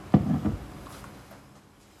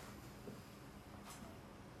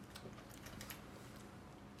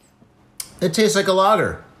 It tastes like a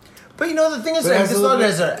lager. But the thing is, this lager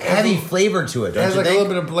has a heavy flavor to it. It has a little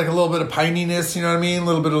bit of pininess. You know what I mean? A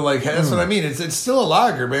little bit of that's what I mean. It's still a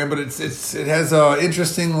lager, man, but it has a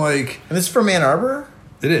interesting like. And this is from Ann Arbor.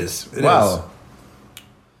 It is. Wow.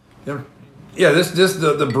 Yeah.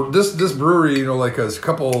 This brewery, like a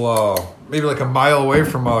couple, maybe like a mile away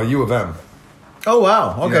from U of M. Oh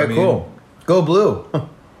wow! Okay, cool. Go blue.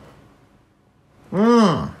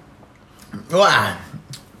 Wow.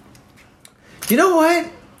 You know what?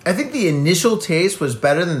 I think the initial taste was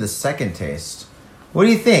better than the second taste. What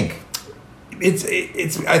do you think?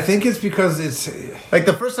 I think it's because it's like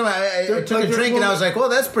the first time I took a drink and I was like, "Well,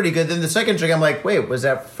 that's pretty good." Then the second drink, I'm like, "Wait, was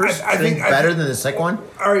that first drink better than the second one?"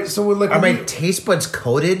 All right, so are my taste buds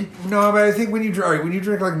coated? No, but I think when you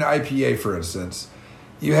drink like an IPA, for instance,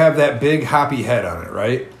 you have that big hoppy head on it,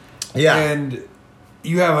 right? Yeah, and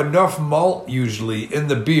you have enough malt usually in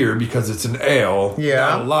the beer because it's an ale,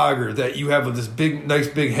 not a lager, that you have this nice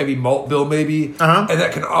big heavy malt bill maybe, and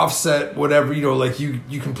that can offset whatever, like you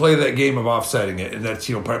can play that game of offsetting it, and that's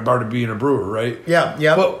part of being a brewer, right?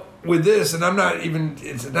 Yeah. But with this, and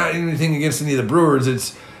it's not anything against any of the brewers,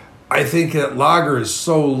 I think that lager is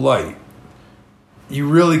so light, you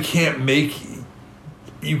really can't give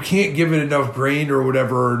it enough grain or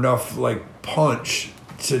whatever, or enough like punch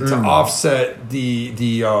to offset the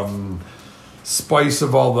spice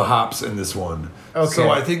of all the hops in this one. Okay.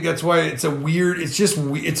 So I think that's why it's a weird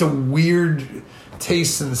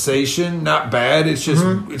taste sensation. Not bad. It's just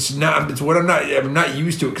I'm not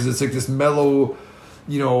used to it, because it's like this mellow,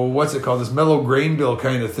 what's it called? This mellow grain bill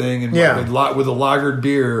kind of thing, and with a lagered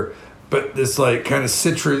beer, but this like kind of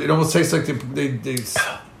citrus. It almost tastes like they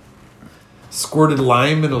squirted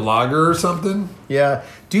lime in a lager or something. Yeah.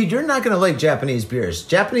 Dude, you're not going to like Japanese beers.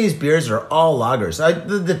 Japanese beers are all lagers.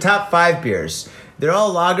 The top 5 beers. They're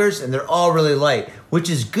all lagers and they're all really light, which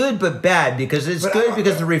is good but bad because it's good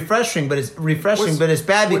because they're refreshing, but it's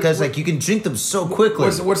bad because like you can drink them so quickly.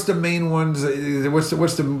 What's the main ones? What's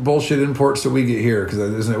the bullshit imports that we get here?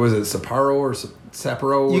 Because was it Sapporo or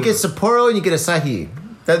Sapporo? You get Sapporo and you get Asahi.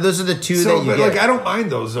 Those are the two that you get. Like I don't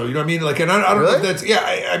mind those though. You know what I mean? Like, and I don't know if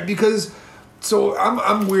that's because. So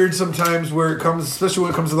I'm weird sometimes where it comes, especially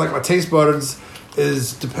when it comes to like my taste buds.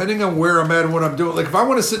 Is depending on where I'm at and what I'm doing. Like if I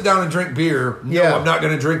want to sit down and drink beer, I'm not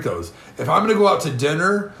going to drink those. If I'm going to go out to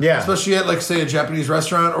dinner, especially at like say a Japanese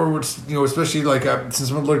restaurant or especially like since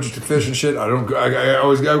I'm allergic to fish and shit, I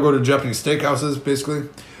always gotta go to Japanese steakhouses basically.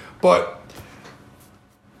 But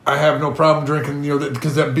I have no problem drinking,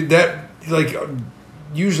 because that like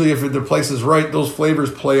usually if the place is right, those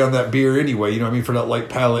flavors play on that beer anyway, you know what I mean, for that light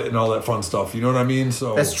palate and all that fun stuff, you know what I mean?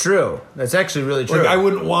 So that's true. That's actually really true. Like I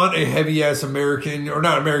wouldn't want a heavy ass American, or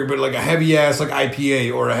not American, but like a heavy ass like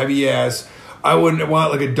IPA or a heavy ass. I wouldn't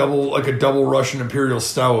want like a double Russian Imperial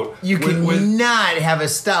Stout. You cannot have a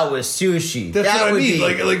stout with sushi. That's what I mean.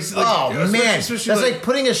 Like oh man, that's like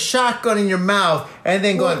putting a shotgun in your mouth and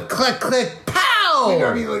then going click click pow.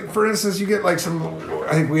 I mean, like for instance, you get like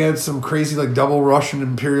I think we had some crazy like double Russian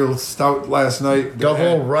Imperial Stout last night.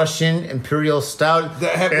 Russian Imperial Stout.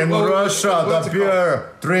 In Russia, the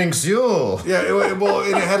beer drinks you. Yeah, and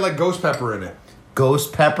it had like ghost pepper in it.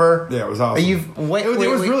 Ghost pepper? Yeah, it was awesome. It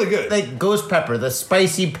was really good. Like ghost pepper, the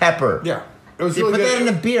spicy pepper. Yeah. It was really good. Put that in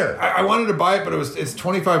a beer. I wanted to buy it, but it's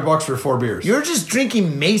 $25 for 4 beers. You're just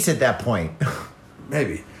drinking Mace at that point.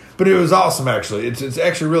 Maybe. But it was awesome, actually. It's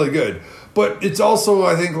actually really good. But it's also,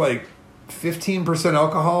 I think, like 15%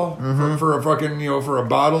 alcohol for a fucking, for a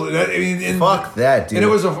bottle. Fuck that, dude. And it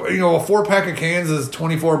was a 4-pack of cans is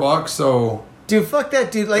 $24, so... Dude, fuck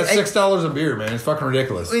that, dude. Like that's $6 a beer, man. It's fucking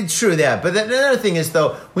ridiculous. It's true, that. But another thing is,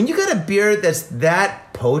 though, when you got a beer that's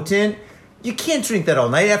that potent... You can't drink that all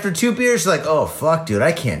night. After 2 beers, you're like, oh, fuck, dude,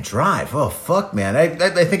 I can't drive. Oh, fuck, man. I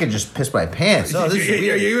think I just pissed my pants. Oh, this is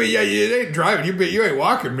weird. You ain't driving. You ain't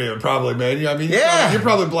walking, man, probably, man. You're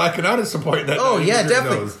probably blacking out at some point.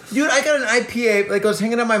 Definitely. Dude, I got an IPA. Like, I was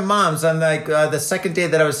hanging at my mom's on, like, the second day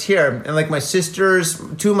that I was here. And, like, 2 of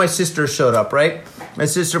my sisters showed up, right? My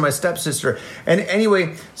sister, my stepsister. And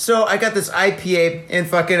anyway, so I got this IPA and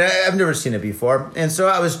fucking, I've never seen it before. And so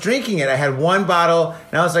I was drinking it. I had 1 bottle,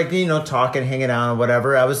 and I was like, talking, hanging out,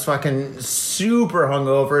 whatever. I was fucking super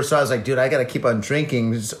hungover, so I was like, dude, I gotta keep on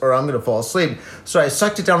drinking or I'm gonna fall asleep. So I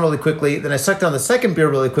sucked it down really quickly, then I sucked down the second beer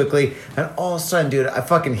really quickly, and all of a sudden, dude, I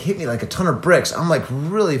fucking hit me like a ton of bricks. I'm like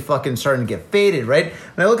really fucking starting to get faded, right?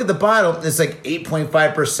 And I look at the bottle, it's like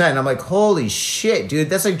 8.5%. I'm like, holy shit, dude,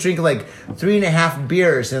 that's like drinking like 3.5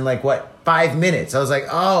 beers in like, 5 minutes. I was like,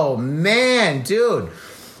 oh man, dude.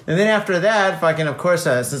 And then after that, fucking, of course,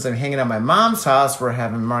 since I'm hanging at my mom's house, we're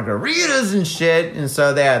having margaritas and shit. And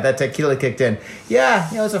so that tequila kicked in.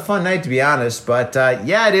 Yeah, it was a fun night, to be honest. But,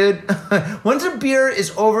 yeah, dude, once a beer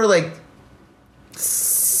is over, like,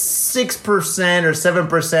 6% or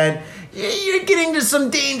 7%, you're getting to some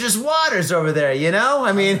dangerous waters over there,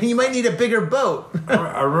 I mean, you might need a bigger boat.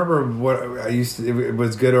 I remember what I used to... It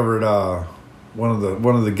was good over at... One of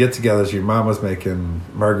the get-togethers, your mom was making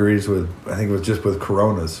margaritas with, I think it was just with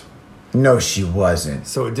Coronas. No, she wasn't.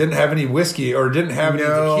 So it didn't have any whiskey or didn't have any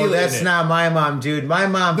tequila in it. No, that's not my mom, dude. My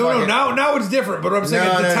mom... No, now it's different. But what I'm saying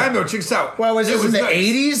at the time, though, check this out. Well, was this in the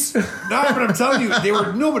 80s? No, but I'm telling you,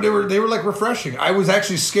 they were like refreshing. I was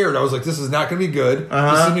actually scared. I was like, this is not going to be good.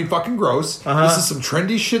 This is going to be fucking gross. This is some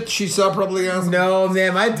trendy shit she saw probably on... No,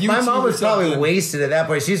 man, my mom was probably wasted at that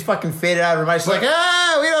point. She's fucking faded out of her mind. She's like,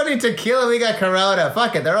 we don't need tequila. We got Corona.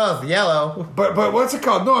 Fuck it. They're all yellow. But what's it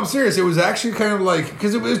called? No, I'm serious. It was actually kind of like...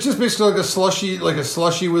 Because it was just basically like a slushy with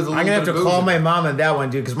a little I'm gonna have to call my mom on that one,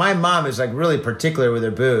 dude, because my mom is like really particular with her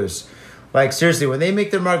booze. Like seriously, when they make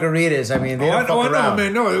their margaritas, I mean, they don't fuck around.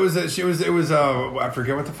 Man, no, it was I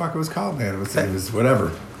forget what the fuck it was called, man. It was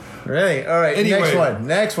whatever. Really? All right. Anyway,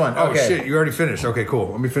 next one. Oh okay. Shit, you already finished. Okay, cool.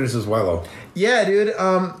 Let me finish this Weilo. Yeah, dude.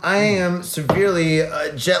 I am severely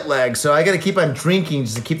jet lagged, so I got to keep on drinking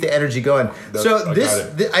just to keep the energy going.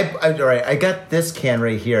 I got this can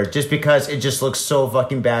right here just because it just looks so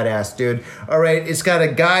fucking badass, dude. All right, it's got a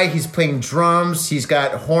guy. He's playing drums. He's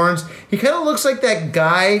got horns. He kind of looks like that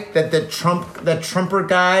guy, that Trumper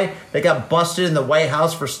guy that got busted in the White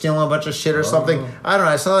House for stealing a bunch of shit or something. I don't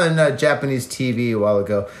know. I saw it in Japanese TV a while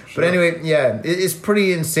ago. Sure. But anyway, yeah, it's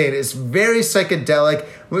pretty insane. It's very psychedelic.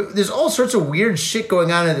 There's all sorts of weird shit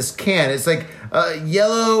going on in this can. It's like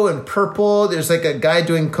yellow and purple. There's like a guy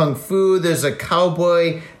doing kung fu. There's a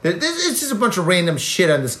cowboy. It's just a bunch of random shit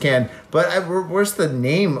on this can. But where's the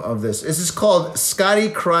name of this? This is called Scotty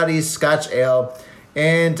Karate Scotch Ale.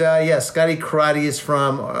 And yeah, Scotty Karate is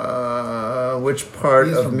from which part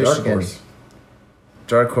He's of from Michigan?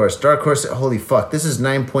 Dark Horse. Dark Horse. Holy fuck! This is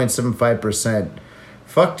 9.75%.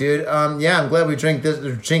 Fuck, dude. Yeah, I'm glad we drinking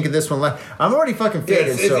this one. I'm already fucking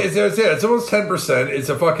Yeah, faded. it's almost 10%. It's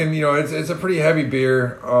a fucking, it's a pretty heavy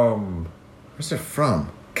beer. Where's it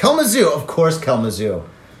from? Kalamazoo, of course, Kalamazoo.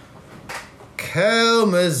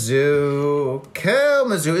 Kalamazoo.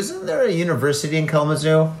 Isn't there a university in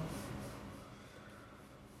Kalamazoo?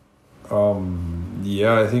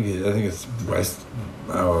 Yeah, I think it's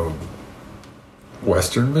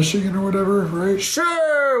Western Michigan or whatever, right?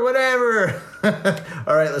 Sure, whatever.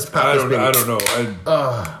 All right, let's pop this baby. I don't know.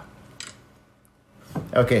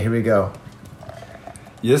 Okay, here we go.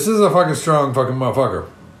 This is a fucking strong fucking motherfucker.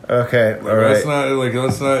 Okay, all Let's right. not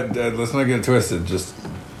get it twisted. Just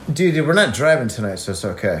Dude, we're not driving tonight, so it's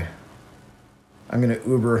okay. I'm gonna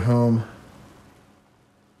Uber home.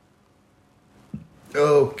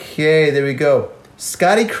 Okay, there we go.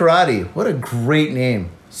 Scotty Karate. What a great name.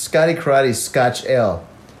 Scotty Karate Scotch Ale.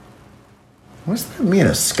 What's that mean,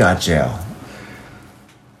 a Scotch Ale?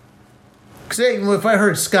 Because if I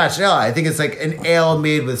heard Scotch Ale, I think it's like an ale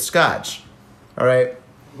made with Scotch. All right?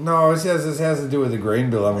 no, this has to do with the grain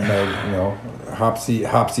bill. I'm made,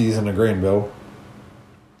 hopsies and a grain bill.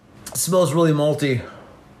 It smells really malty.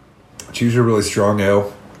 It's usually a really strong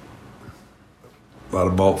ale. A lot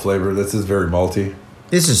of malt flavor. This is very malty.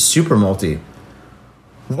 This is super malty.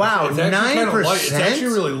 Wow, It's actually 9%? kind of light. It's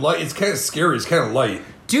actually really light. It's kind of scary. It's kind of light.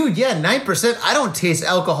 Dude, yeah, 9%. I don't taste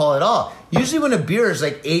alcohol at all. Usually when a beer is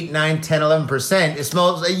like 8, 9, 10, 11%, it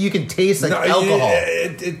smells like you can taste like alcohol.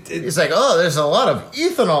 It's like, oh, there's a lot of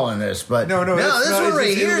ethanol in this, but No, this not. one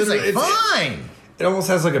right here is like It's- fine. It almost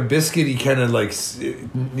has like a biscuity kind of like,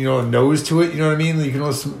 nose to it. You know what I mean? You can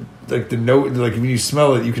almost, like the note, like when you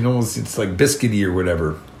smell it, you can almost, it's like biscuity or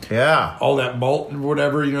whatever. Yeah. All that malt and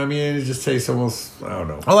whatever, you know what I mean? It just tastes almost, I don't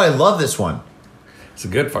know. Oh, I love this one. It's a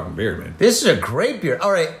good fucking beer, man. This is a great beer.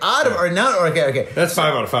 All right, okay. That's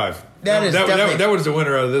 5 out of 5. That that was the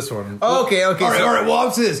winner out of this one. Okay. All right. Well, I'll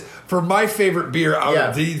say this. For my favorite beer out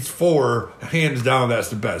of these 4, hands down, that's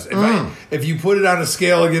the best. If you put it on a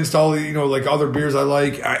scale against all the, like other beers I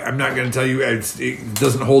like, I'm not going to tell you it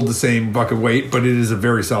doesn't hold the same bucket weight, but it is a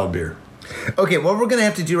very solid beer. Okay, what we're gonna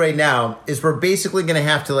have to do right now is we're basically gonna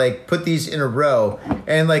have to like put these in a row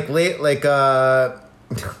and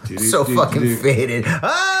so fucking faded.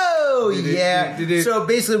 Oh yeah. So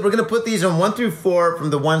basically, we're gonna put these on 1 through 4 from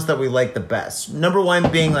the ones that we like the best. Number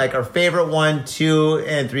 1 being like our favorite 1, 2,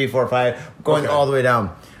 and 3, 4, 5, going all the way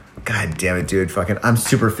down. God damn it, dude! Fucking, I'm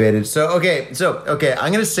super faded. So okay,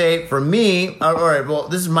 I'm gonna say for me. All right, well,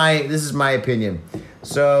 this is my opinion.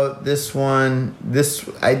 So this one,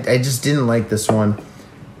 I just didn't like this one.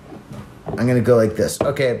 I'm gonna go like this.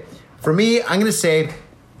 Okay, for me, I'm gonna say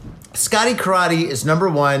Scotty Karate is number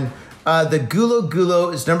 1. The Gulo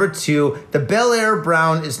Gulo is number 2. The Bel Air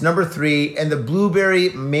Brown is number 3, and the Blueberry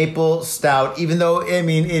Maple Stout, even though it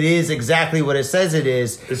is exactly what it says it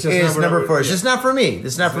is number 4. It's just not for me.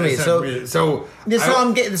 It's not for me. So this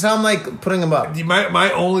is how I'm like putting them up.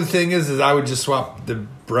 My only thing is I would just swap the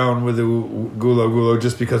brown with the Gulo Gulo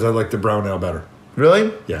just because I like the brown ale better.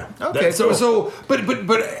 Really? Yeah. Okay.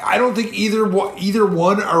 But I don't think either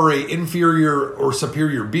one are a inferior or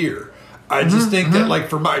superior beer. I just think that, like,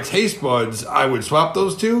 for my taste buds, I would swap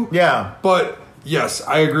those two. Yeah. But yes,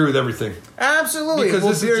 I agree with everything. Absolutely.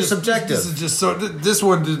 Because beer is subjective. This is just so. This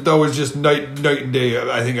one though is just night and day.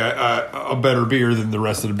 I think a better beer than the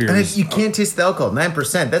rest of the beers. And you can't taste the alcohol.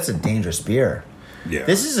 9%. That's a dangerous beer. Yeah.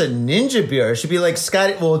 This is a ninja beer. It should be like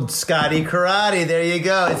Scotty Karate. There you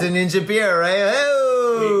go. It's a ninja beer, right?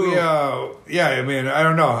 Oh. Yeah, I mean, I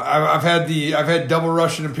don't know. I've had double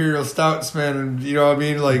Russian Imperial Stouts, man, and you know what I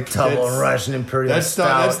mean, like double Russian Imperial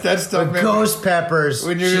Stout. That's stuff. With ghost peppers.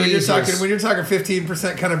 When you're talking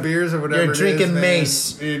 15% kind of beers or whatever, you're drinking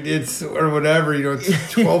mace. It's or whatever, it's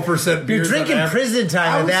 12% beer. You're drinking prison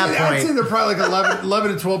time at that point. I'd say they're probably like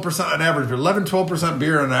 11 to 12% on average, but 11-12%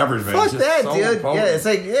 beer on average, man. Fuck that, dude. Potent. Yeah, it's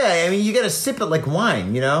like I mean, you got to sip it like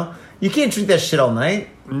wine, You can't drink that shit all night.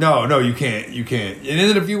 No, you can't. And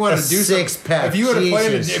then if you want to do 6-pack, if you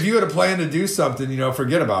had a plan to do something,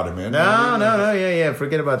 forget about it, man. No, yeah,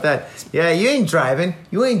 forget about that. Yeah, you ain't driving.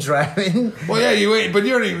 Well, yeah, you ain't. But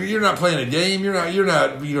you're not playing a game. You're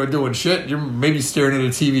not doing shit. You're maybe staring at a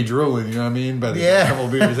TV drooling. You know what I mean? By the couple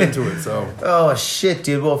of beers into it. So. Oh shit,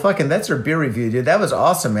 dude. Well, fucking, that's our beer review, dude. That was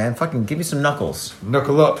awesome, man. Fucking, give me some knuckles.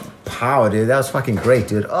 Knuckle up. Pow, dude. That was fucking great,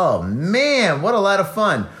 dude. Oh man, what a lot of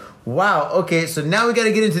fun. Wow. Okay, so now we got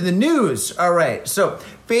to get into the news. All right. So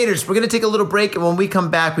Faders, we're going to take a little break, and when we come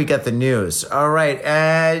back, we got the news. All right,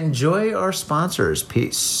 enjoy our sponsors.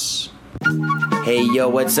 Peace. Hey, yo,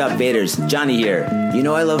 what's up, Faders? Johnny here. You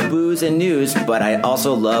know I love booze and news, but I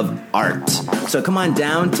also love art. So come on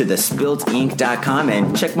down to thespiltink.com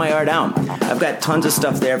and check my art out. I've got tons of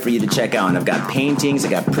stuff there for you to check out. I've got paintings, I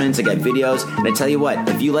got prints, I got videos. And I tell you what,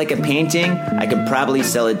 if you like a painting, I could probably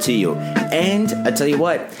sell it to you. And I tell you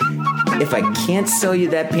what, if I can't sell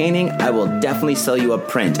you that painting, I will definitely sell you a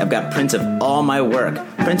print. I've got prints of all my work.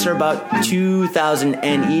 Prints are about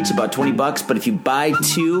 $2,000 each, about $20. But if you buy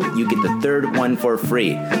two, you get the third one for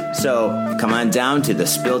free. So come on down to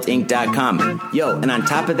thespiltink.com. Yo, and on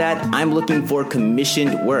top of that, I'm looking for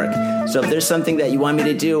commissioned work. So if there's something that you want me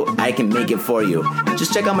to do, I can make it for you.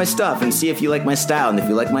 Just check out my stuff and see if you like my style. And if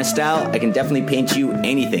you like my style, I can definitely paint you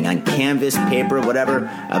anything on canvas, paper, whatever.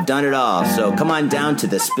 I've done it all. So come on down to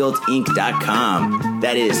thespiltink.com.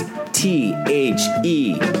 That is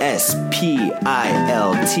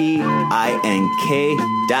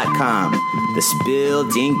THESPILTINK.com.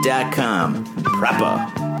 Thespiltink.com. Proper.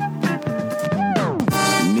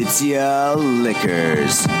 Mitsuya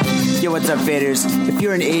Liquors. Yo, what's up, Faders? If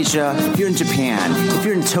you're in Asia, if you're in Japan, if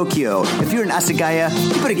you're in Tokyo, if you're in Asagaya,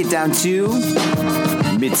 you better get down to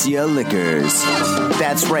Mitsuya Liquors.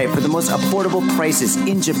 That's right. For the most affordable prices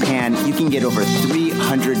in Japan, you can get over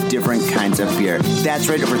 300 different kinds of beer. That's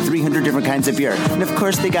right, over 300 different kinds of beer. And of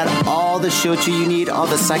course, they got all the shochu you need, all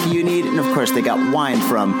the sake you need, and of course, they got wine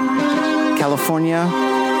from California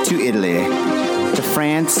to Italy to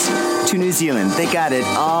France to New Zealand. They got it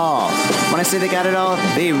all. When I say they got it all,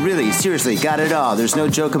 they really, seriously got it all. There's no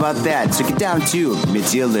joke about that. So get down to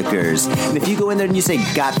Mitsuya Liquors. And if you go in there and you say,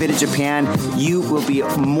 Got Faded Japan, you will be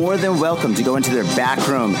more than welcome to go into their back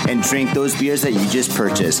room and drink those beers that you just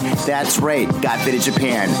purchased. That's right, Got Faded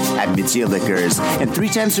Japan at Mitsuya Liquors. And 3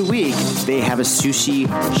 times a week, they have a sushi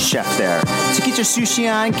chef there. So get your sushi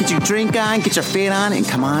on, get your drink on, get your fade on, and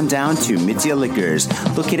come on down to Mitsuya Liquors,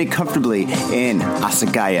 located comfortably in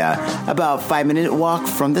Asagaya, about 5-minute walk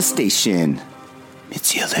from the station.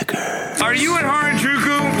 Mitsuya Liquors. Are you at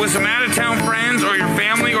Harajuku with some out-of-town friends or your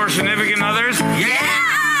family or significant others?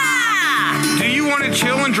 Yeah! Do you want to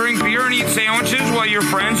chill and drink beer and eat sandwiches while your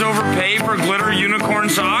friends overpay for glitter unicorn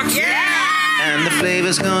socks? Yeah! And the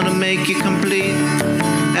flavor's gonna make you complete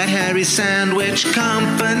at Harry's Sandwich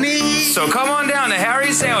Company. So come on down to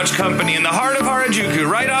Harry's Sandwich Company in the heart of Harajuku,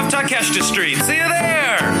 right off Takeshita Street. See you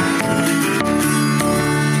there!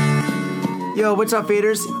 Yo, what's up,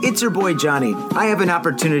 Faders? It's your boy, Johnny. I have an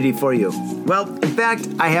opportunity for you. Well, in fact,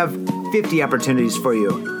 I have 50 opportunities for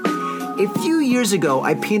you. A few years ago,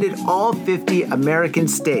 I painted all 50 American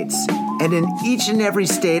states. And in each and every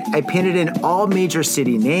state, I painted in all major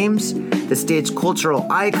city names, the state's cultural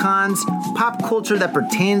icons, pop culture that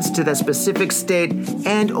pertains to that specific state,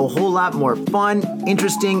 and a whole lot more fun,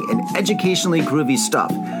 interesting, and educationally groovy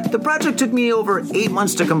stuff. The project took me over 8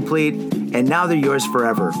 months to complete, and now they're yours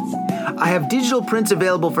forever. I have digital prints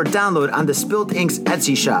available for download on the Spilt Ink's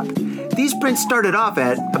Etsy shop. These prints started off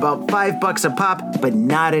at about $5 a pop, but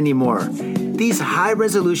not anymore. These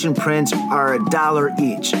high-resolution prints are $1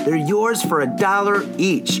 each. They're yours for $1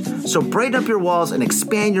 each. So brighten up your walls and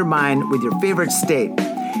expand your mind with your favorite state.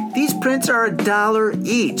 These prints are $1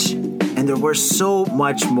 each, and they're worth so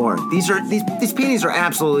much more. These paintings are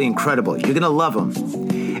absolutely incredible. You're gonna love them.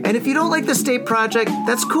 And if you don't like the state project,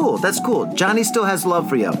 that's cool. Johnny still has love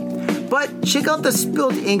for you. But check out the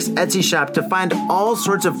Spilt Ink's Etsy shop to find all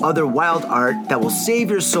sorts of other wild art that will save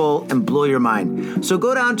your soul and blow your mind. So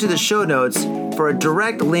go down to the show notes for a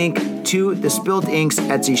direct link to the Spilt Ink's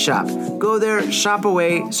Etsy shop. Go there, shop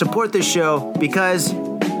away, support the show because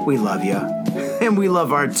we love you. And we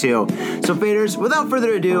love art too. So Faders, without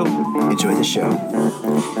further ado, enjoy the show.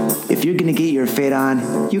 If you're gonna get your fade on,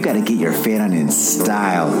 you gotta get your fade on in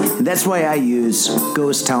style. And that's why I use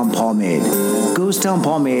Ghost Town Pomade. Ghost Town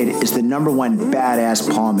Pomade is the #1 badass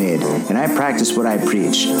pomade, and I practice what I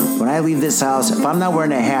preach. When I leave this house, if I'm not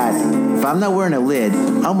wearing a hat, if I'm not wearing a lid,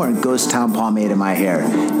 I'm wearing Ghost Town Pomade in my hair.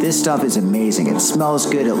 This stuff is amazing. It smells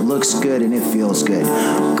good, it looks good, and it feels good.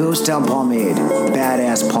 Ghost Town Pomade,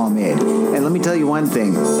 badass pomade. And let me tell you one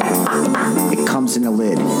thing, it comes in a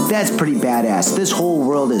lid. That's pretty badass. This whole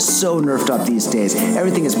world is so nerfed up these days.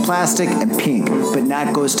 Everything is plastic and pink, but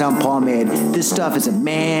not Ghost Town Pomade. This stuff is a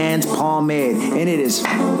man's pomade, and it is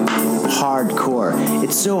hardcore.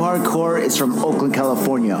 It's so hardcore, it's from Oakland,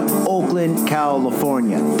 California. Oakland,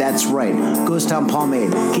 California. That's right. Ghost Town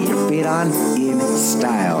Pomade. Get your fade on in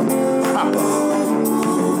style. Proper.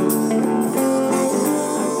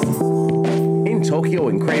 In Tokyo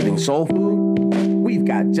and craving soul food, we've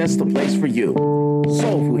got just the place for you.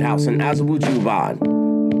 Soul Food House in Azabu Juban.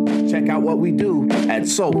 Check out what we do at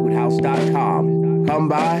soulfoodhouse.com. Come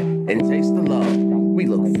by and taste the love. We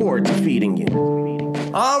look forward to feeding you.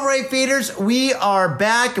 All right, feeders, we are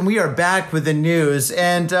back, and we are back with the news.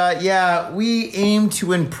 And we aim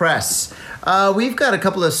to impress. We've got a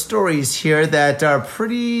couple of stories here that are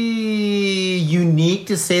pretty unique,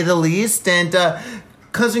 to say the least. And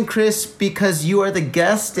Cousin Chris, because you are the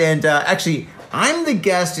guest, and actually, I'm the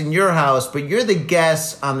guest in your house, but you're the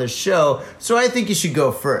guest on the show, so I think you should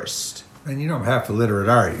go first. And you know I'm half illiterate.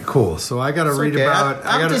 All right, cool. So I got to read about...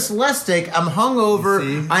 I'm dyslexic. I'm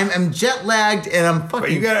hungover. I'm jet lagged, and I'm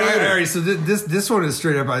fucking... All right, so this one is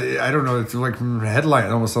straight up... I don't know. It's like headline.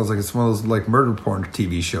 It almost sounds like it's one of those like murder porn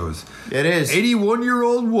TV shows. It is.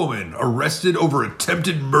 81-year-old woman arrested over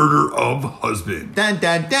attempted murder of husband. Dun,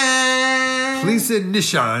 dun, dun. Police in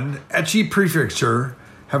Nishan, Aichi Prefecture,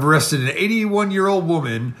 have arrested an 81-year-old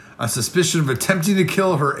woman on suspicion of attempting to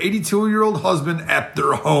kill her 82-year-old husband at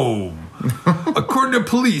their home. According to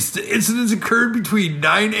police, the incidents occurred between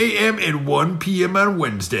 9 a.m. and 1 p.m. on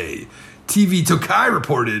Wednesday. TV Tokai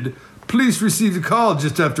reported police received a call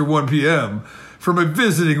just after 1 p.m. from a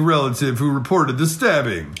visiting relative who reported the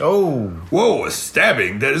stabbing. Oh. Whoa, a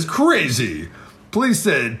stabbing? That is crazy. Police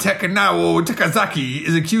said Takanao Takazaki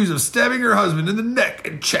is accused of stabbing her husband in the neck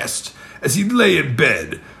and chest as he lay in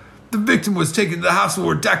bed. The victim was taken to the hospital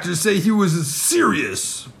where doctors say he was in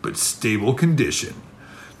serious but stable condition.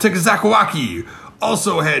 Takazaki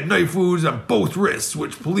also had knife wounds on both wrists,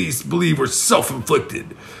 which police believe were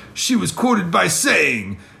self-inflicted. She was quoted by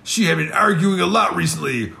saying she had been arguing a lot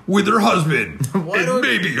recently with her husband and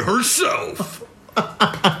maybe herself.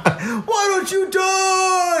 Why don't you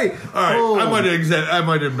die? All right, I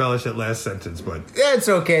might embellish that last sentence, but that's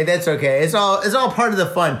okay. That's okay. It's all part of the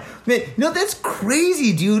fun. Man, that's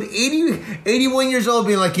crazy, dude. 81 years old,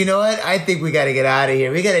 being like, you know what? I think we got to get out of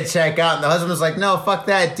here. We got to check out. And the husband was like, no, fuck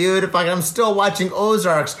that, dude. I'm still watching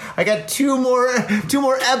Ozarks. I got two more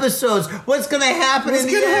episodes. What's gonna happen? What's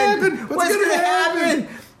gonna happen?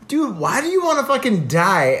 Dude, why do you want to fucking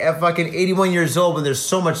die at fucking 81 years old when there's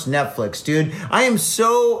so much Netflix, dude? I am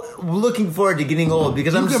so looking forward to getting old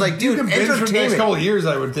because I'm just like, dude, you can binge entertainment. For the next couple of years,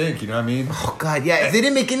 I would think, you know what I mean? Oh, God, yeah. If they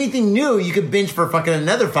didn't make anything new, you could binge for fucking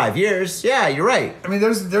another 5 years. Yeah, you're right. I mean,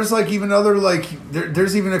 there's like even other, like,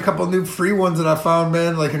 there's even a couple new free ones that I found,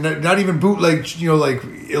 man. Like, not even bootleg, you know, like,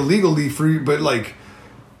 illegally free, but like,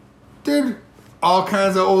 dude... all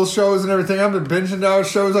kinds of old shows and everything. I've been binging out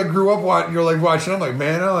shows I grew up watching. I'm like,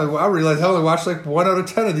 man, I realized I only watched like 1 out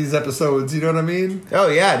of 10 of these episodes. You know what I mean? Oh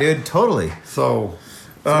yeah, dude, totally. So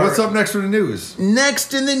what's up next for the news?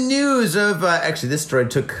 Next in the news of actually, this story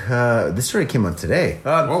came out today.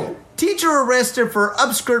 Teacher arrested for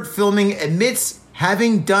upskirt filming admits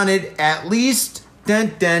having done it at least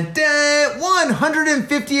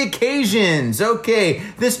 150 occasions. Okay,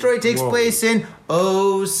 this story takes place in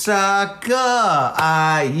Osaka.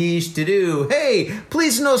 I used to do. Hey,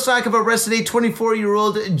 police in Osaka have arrested a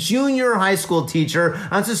 24-year-old junior high school teacher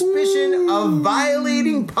on suspicion of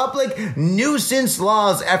violating public nuisance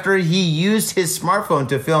laws after he used his smartphone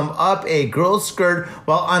to film up a girl's skirt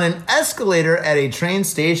while on an escalator at a train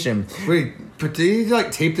station. Wait, but did he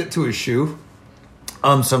like taped it to his shoe?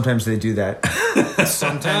 Sometimes they do that.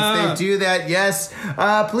 Yes.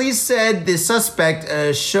 Police said the suspect,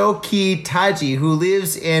 Shoki Taji, who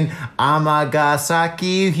lives in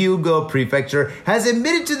Amagasaki, Hyōgo Prefecture, has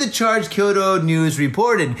admitted to the charge, Kyoto News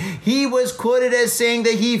reported. He was quoted as saying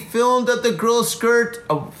that he filmed up girl skirt.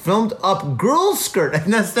 And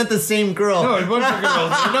that's not the same girl. No, a bunch of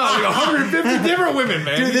girls. No, like 150 different women,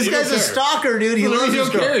 man. Dude, this guy's a stalker, dude. He loves his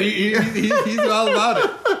girl. He's all about it.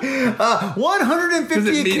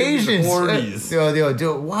 150 occasions.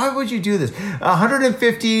 Dude, why would you do this?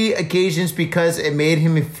 150 occasions because it made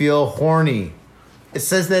him feel horny. It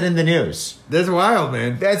says that in the news. That's wild,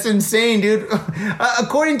 man. That's insane, dude.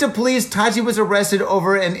 According to police, Taji was arrested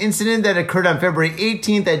over an incident that occurred on February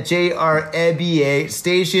 18th at JR Ebiye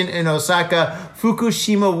Station in Osaka,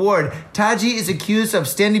 Fukushima Ward. Taji is accused of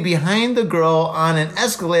standing behind the girl on an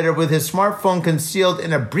escalator with his smartphone concealed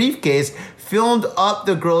in a briefcase, filmed up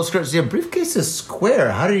the girl's skirt. See, a briefcase is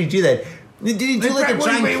square. How did he do that? Did he do like a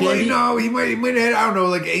giant candy? No, he might have had, I don't know,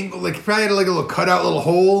 like angle, like he probably had like a little cutout, little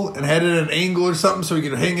hole, and had it at an angle or something, so he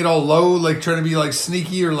could hang it all low, like trying to be like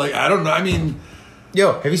sneaky or like I don't know. I mean,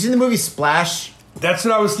 have you seen the movie Splash? That's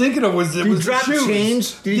what I was thinking of. Was it? Did he was drop the shoes.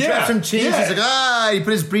 change? Did he drop some change? Yeah. He's like, he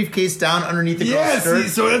put his briefcase down underneath the girl's skirt.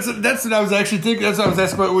 So that's what I was actually thinking. That's what I was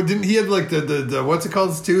asking about. Didn't he have like the what's it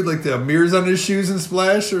called too? Like the mirrors on his shoes and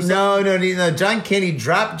Splash or something? No. John Candy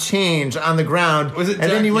dropped change on the ground. Was it And then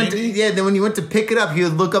John he went. Candy? Then when he went to pick it up, he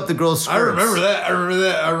would look up the girl's skirts. I remember that. I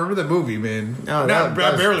remember that movie, man. Oh, I that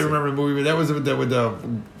was- barely remember the movie, but that was with the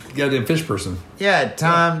goddamn fish person. Yeah,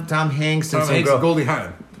 Tom Hanks and Tom some Hanks girl. and Goldie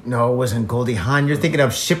Hawn. No, it wasn't Goldie Hawn. You're thinking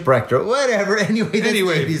of Shipwrecked or whatever.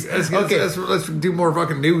 Anyway, Let's do more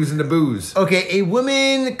fucking news and the booze. Okay, a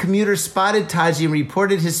woman commuter spotted Taji and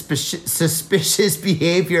reported his suspicious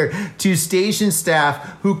behavior to station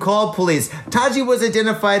staff who called police. Taji was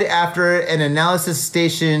identified after an analysis of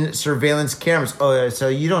station surveillance cameras. Oh, so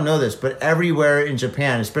you don't know this, but everywhere in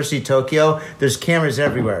Japan, especially Tokyo, there's cameras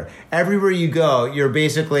everywhere. Everywhere you go, you're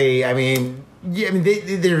basically,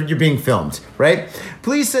 you're being filmed, right?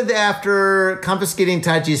 Police said that after confiscating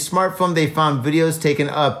Taji's smartphone, they found videos taken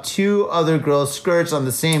up 2 other girls' skirts on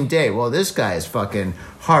the same day. Well, this guy is fucking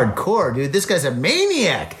hardcore, dude. This guy's a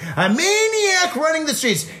maniac running the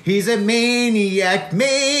streets. He's a maniac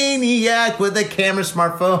with a camera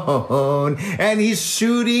smartphone, and he's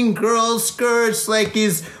shooting girls' skirts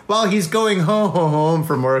while he's going home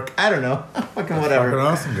from work. I don't know. Fucking whatever. Fucking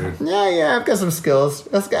awesome, dude. Yeah, I've got some skills.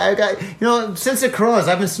 I got, since the Coronas,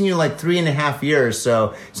 I've been seeing you like 3.5 years.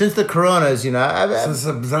 So since the Coronas, Since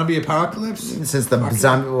the zombie apocalypse. since the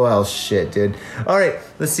zombie. Well, shit, dude. All right,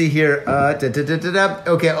 let's see here.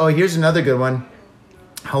 Okay. Oh, here's another good one.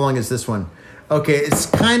 How long is this one? Okay, it's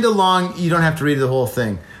kind of long. You don't have to read the whole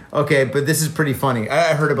thing. Okay, but this is pretty funny.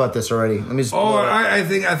 I heard about this already. Let me just. I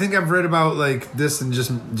think I've read about like this and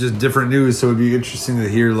just different news. So it'd be interesting to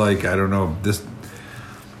hear like I don't know this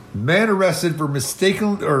man arrested for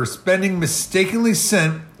mistakenly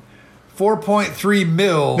sent 4.3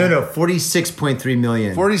 mil. No, 46.3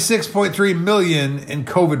 million. 46.3 million in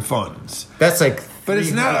COVID funds. That's like. But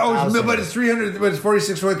it's not. But it's 300,000. But it's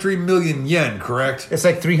 46.3 million yen. Correct. It's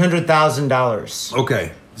like $300,000.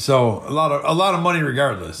 Okay, so a lot of money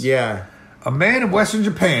regardless. Yeah. A man in Western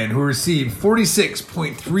Japan who received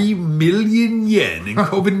 46.3 million yen in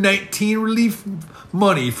COVID-19 relief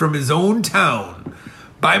money from his own town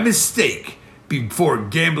by mistake before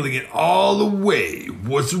gambling it all away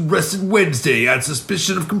was arrested Wednesday on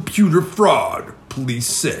suspicion of computer fraud, police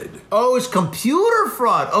said. Oh, it's computer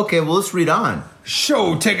fraud. Okay, well, let's read on.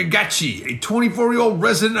 Sho Takagachi, a 24-year-old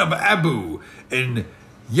resident of Abu in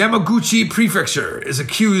Yamaguchi Prefecture, is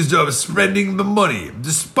accused of spending the money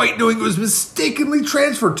despite knowing it was mistakenly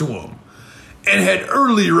transferred to him and had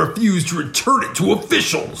earlier refused to return it to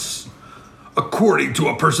officials. According to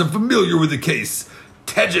a person familiar with the case,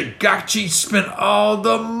 Takagachi spent all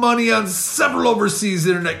the money on several overseas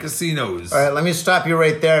internet casinos. All right, let me stop you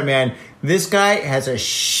right there, man. This guy has a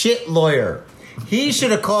shit lawyer. He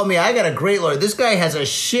should have called me. I got a great lawyer. This guy has a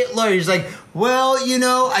shit lawyer. He's like, well,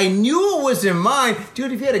 I knew it wasn't mine.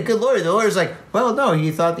 Dude, if you had a good lawyer, the lawyer's like, well, no, he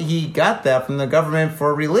thought that he got that from the government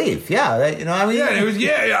for relief. Yeah,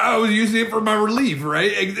 I was using it for my relief,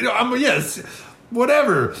 right? Yes,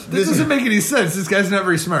 whatever. This doesn't make any sense. This guy's not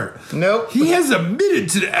very smart. Nope. He has admitted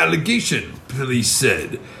to the allegation, police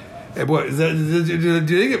said. And what is that? Do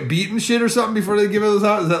they get beaten shit or something before they give those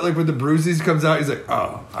out? Is that like when the bruises comes out? He's like,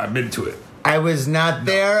 oh, I admitted to it. I was not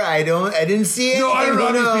there. I didn't see it. No, I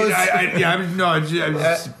don't know.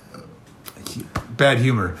 Bad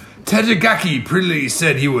humor. Takagachi prettily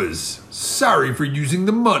said he was sorry for using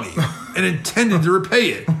the money and intended to repay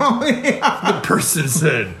it. The person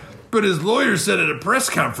said. But his lawyer said at a press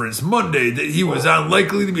conference Monday that he was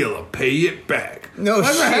unlikely to be able to pay it back. No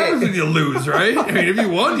That's shit. what happens when you lose, right? I mean, if you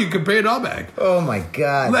won, you can pay it all back. Oh, my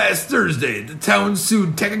God. Last Thursday, the town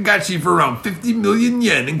sued Takagachi for around 50 million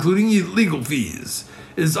yen, including legal fees.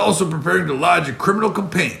 It is also preparing to lodge a criminal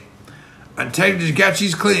complaint on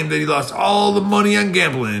Takagachi's claim that he lost all the money on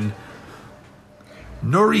gambling.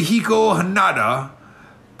 Norihiko Hanada,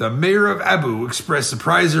 the mayor of Abu, expressed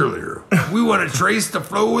surprise earlier. We want to trace the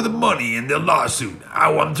flow of the money in the lawsuit. I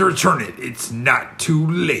want to return it. It's not too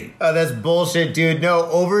late. Oh, that's bullshit, dude. No,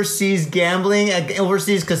 overseas gambling,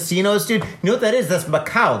 overseas casinos, dude. You know what that is? That's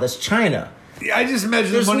Macau. That's China. I just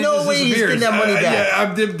imagine There's the money no just way he's disappears. getting that money back.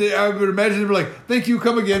 I would imagine they'd be like, thank you,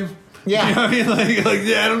 come again. Yeah. You know what I mean?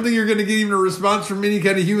 I don't think you're going to get even a response from any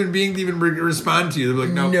kind of human being to even respond to you. They're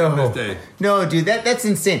like, no. Nice day. No, dude, that's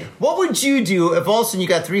insane. What would you do if all of a sudden you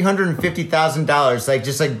got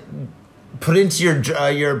 $350,000, put into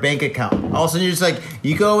your bank account? All of a sudden you're just like,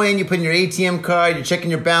 you go in, you put in your ATM card, you're checking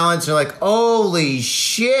your balance, you're like, holy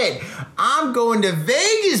shit, I'm going to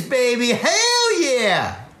Vegas, baby. Hell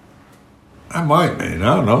yeah. I might, man.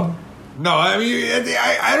 I don't know. No, I mean,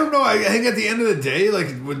 I don't know. I think at the end of the day, like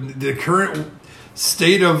with the current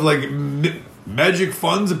state of like magic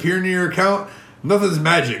funds appearing in your account, nothing's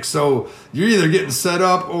magic. So you're either getting set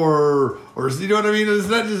up or you know what I mean. It's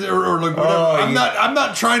not just or like whatever. I'm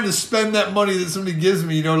not trying to spend that money that somebody gives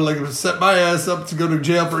me. You know, to like set my ass up to go to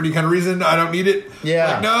jail for any kind of reason. I don't need it.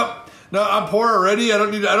 Yeah. Like, no, I'm poor already. I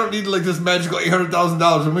don't need like this magical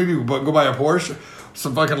 $800,000. Maybe go buy a Porsche,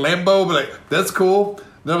 some fucking Lambo. But like that's cool.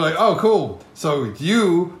 They're like, oh, cool. So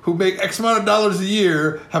you, who make X amount of dollars a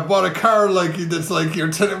year, have bought a car like that's like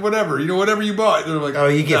your tenant, whatever. You know, whatever you bought. They're like, oh,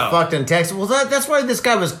 you get fucked in Texas. Well, that's why this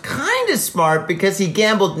guy was kind of smart, because he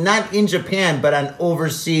gambled not in Japan but on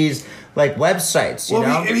overseas like websites. You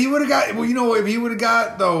know, if he would have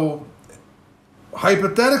got though,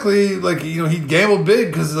 hypothetically, like he gambled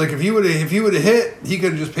big because like if he would have hit, he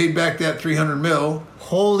could have just paid back that $300 million.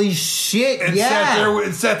 Holy shit! And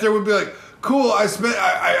sat there would be like, cool,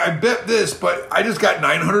 I bet this, but I just got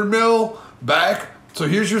 $900 million back. So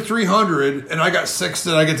here's your $300, and I got $6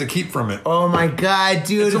 that I get to keep from it. Oh my god,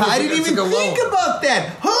 dude! I didn't even think about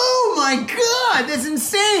that. Oh my god, that's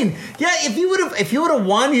insane. Yeah, if you would have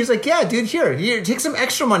won, he's like, yeah, dude, here, take some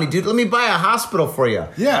extra money, dude. Let me buy a hospital for you.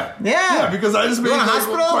 Yeah, because I just made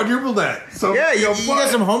quadruple that. So yeah, you got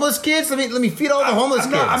some homeless kids. Let me feed all the homeless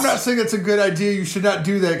kids. I'm not saying it's a good idea. You should not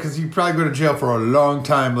do that because you probably go to jail for a long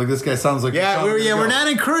time. Like this guy sounds like we're not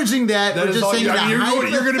encouraging that. We're just saying that you're going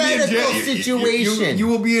to be in jail situation. You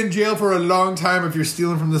will be in jail for a long time if you're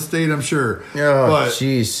stealing from the state, I'm sure. Oh,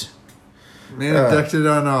 jeez. Man abducted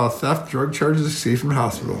on theft, drug charges, escape from the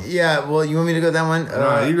hospital. Yeah, well, you want me to go that one?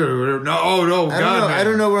 No, you go. No, I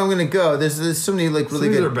don't know where I'm going to go. There's so many like really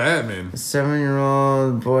good. These are bad, man.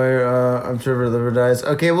 7-year-old boy, observer liver dies.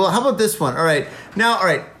 Okay, well, how about this one? All right.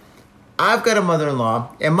 I've got a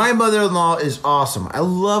mother-in-law, and my mother-in-law is awesome. I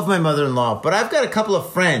love my mother-in-law, but I've got a couple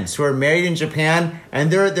of friends who are married in Japan,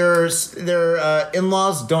 and their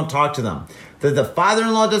in-laws don't talk to them. The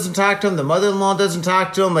father-in-law doesn't talk to them. The mother-in-law doesn't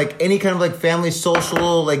talk to them. Like any kind of like family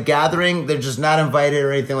social like gathering, they're just not invited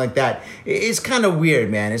or anything like that. It's kind of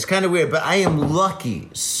weird, man. It's kind of weird. But I am lucky,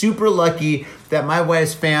 super lucky, that my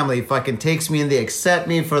wife's family fucking takes me and they accept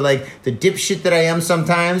me for like the dipshit that I am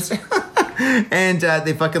sometimes. And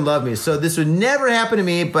they fucking love me. So this would never happen to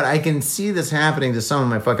me, but I can see this happening to some of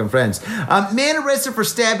my fucking friends. Man arrested for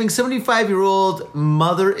stabbing 75-year-old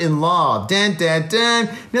mother-in-law. Dun, dun, dun.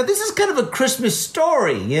 Now, this is kind of a Christmas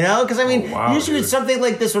story, you know? Because, I mean, usually something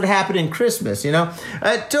like this would happen in Christmas, you know?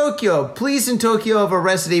 Tokyo. Police in Tokyo have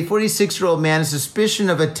arrested a 46-year-old man on suspicion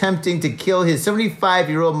of attempting to kill his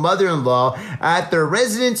 75-year-old mother-in-law at their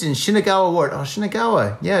residence in Shinagawa Ward. Oh,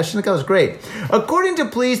 Shinagawa. Yeah, Shinagawa's great. According to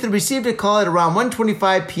police, they received a call at around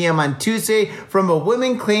 1:25 p.m. on Tuesday from a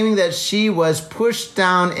woman claiming that she was pushed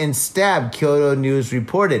down and stabbed, Kyoto News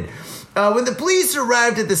reported. When the police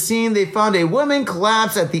arrived at the scene, they found a woman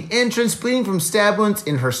collapsed at the entrance, bleeding from stab wounds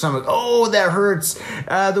in her stomach. Oh, that hurts.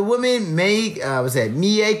 The woman,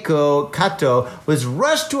 Mieko Kato, was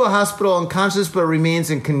rushed to a hospital unconscious but remains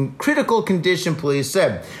in critical condition, police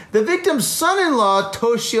said. The victim's son-in-law,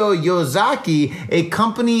 Toshio Yozaki, a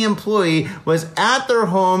company employee, was at their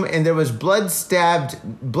home and there was blood-stained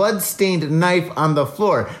knife on the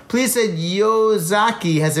floor. Police said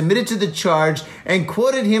Yozaki has admitted to the charge and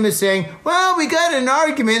quoted him as saying, well, we got in an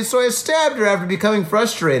argument, so I stabbed her after becoming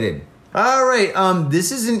frustrated. All right,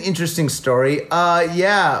 this is an interesting story.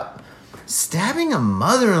 Stabbing a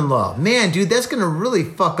mother-in-law. Man, dude, that's going to really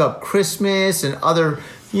fuck up Christmas and other,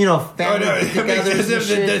 family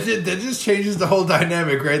get-togethers. That just changes the whole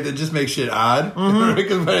dynamic, right? That just makes shit odd.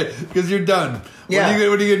 Because you're done. Yeah.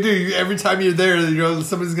 What are you gonna do? Every time you're there,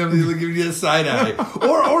 somebody's gonna be giving you a side eye,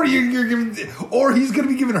 or you're giving, or he's gonna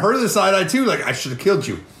be giving her the side eye too. Like, I should have killed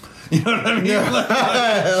you. You know what I mean?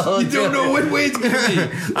 Yeah. You don't know what way it's going to be.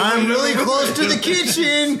 I'm really close to the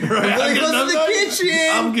kitchen. Right. I'm really close to the kitchen.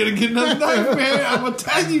 I'm going to get another knife, man. I'm going to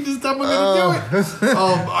tell you this time I'm going to do it.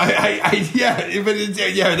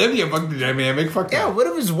 That'd be a fucking dynamic. Fuck yeah, that. what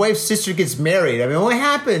if his wife's sister gets married? I mean, what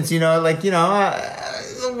happens? The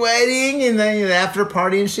wedding and then the after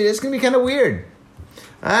party and shit. It's going to be kind of weird.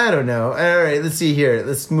 I don't know. All right, let's see here.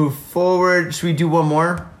 Let's move forward. Should we do one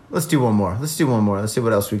more? Let's do one more. Let's see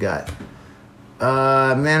what else we got.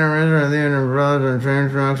 Oh, that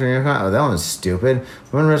one's stupid.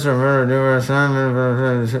 This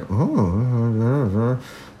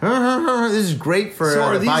is great for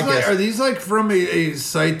are these like from a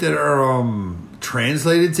site that are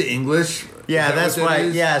translated to English? Yeah, that that's what that why.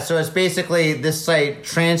 is? Yeah, so it's basically this site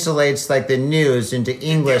translates like the news into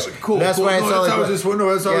English. Cool. That's cool. why it's all. I was just wondering.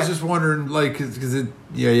 I Yeah. was just wondering, like, because it.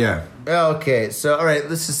 Yeah. Okay, so all right,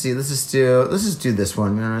 let's just see. Let's just do this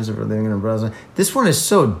one. Memorize it for living in a browser. This one is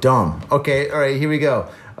so dumb. Okay, all right, here we go.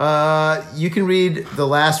 You can read the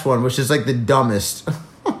last one, which is like the dumbest.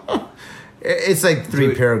 It's like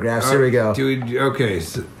 3 paragraphs. Here we go. Dude, okay.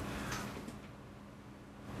 So,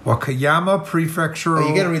 Wakayama Prefecture. Oh,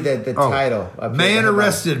 you gotta read the title. Man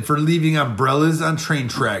arrested for leaving umbrellas on train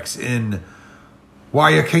tracks in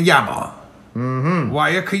Wayakayama.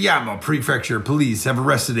 Wayakayama Prefecture police have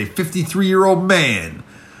arrested a 53-year-old man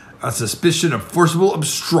on suspicion of forcible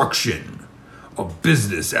obstruction of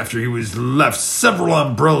business after he was left several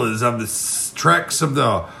umbrellas on the tracks of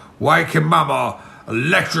the Wayakayama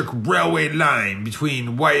electric railway line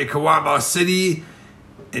between Wayakayama City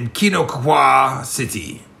and Kinokawa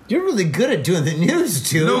City. You're really good at doing the news,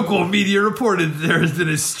 dude. Local media reported that there has been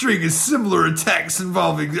a string of similar attacks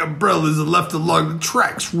involving umbrellas left along the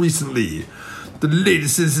tracks recently. The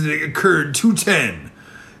latest incident occurred 2:10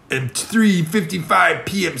 and 3:55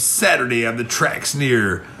 p.m. Saturday on the tracks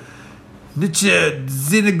near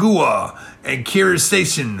Nichizinagua and Kira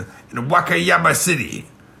Station in Wakayama City.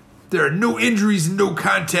 There are no injuries and no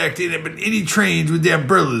contact in any trains with the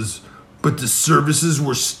umbrellas, but the services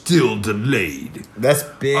were still delayed. That's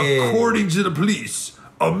big. According to the police,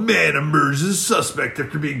 a man emerged as a suspect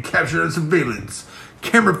after being captured on surveillance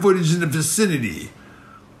camera footage in the vicinity.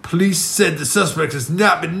 Police said the suspect has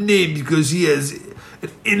not been named because he has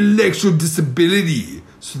an intellectual disability,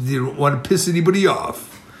 so they don't want to piss anybody off.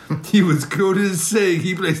 He was quoted as saying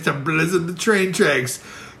he placed umbrellas on the train tracks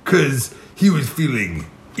because he was feeling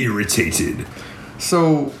irritated.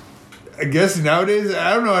 So, I guess nowadays,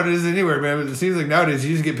 I don't know how it is anywhere, man, but it seems like nowadays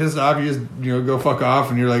you just get pissed off, you just, go fuck off,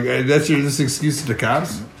 and you're like, hey, that's your this excuse to the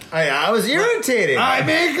cops? I was irritated. I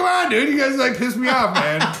mean, come on, dude. You guys, pissed me off,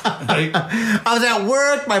 man. I was at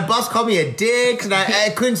work. My boss called me a dick, and I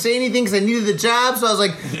couldn't say anything because I needed the job. So I was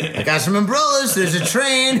like, I got some umbrellas. There's a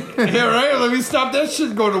train. Yeah, right? Let me stop that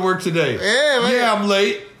shit going to work today. Yeah, I'm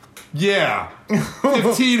late. Yeah.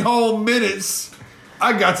 15 whole minutes.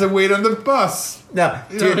 I got to wait on the bus. No,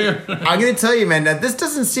 dude, I'm going to tell you, man, now this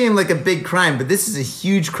doesn't seem like a big crime, but this is a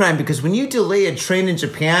huge crime because when you delay a train in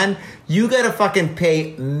Japan, you got to fucking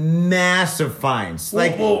pay massive fines.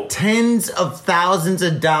 Like tens of thousands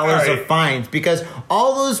of dollars of fines because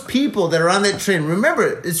all those people that are on that train,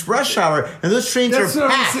 remember, it's rush hour and those trains are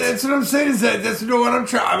packed. That's what I'm saying is that that's what I'm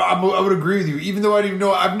trying. I would agree with you, even though I didn't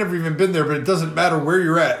know, I've never even been there, but it doesn't matter where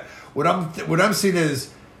you're at. What I'm seeing is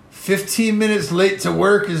 15 minutes late to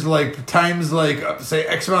work is like times like say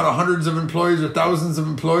X amount of hundreds of employees or thousands of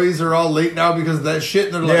employees are all late now because of that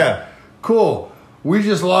shit. And they're like, cool, we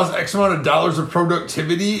just lost X amount of dollars of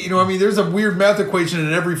productivity. You know what I mean? There's a weird math equation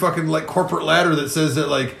in every fucking like corporate ladder that says that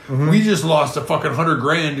like we just lost a fucking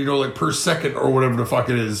 $100,000, like per second or whatever the fuck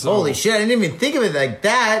it is. So, holy shit, I didn't even think of it like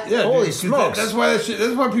that. Yeah, holy dude, smokes. That's why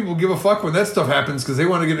that's why people give a fuck when that stuff happens because they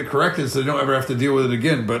want to get it corrected so they don't ever have to deal with it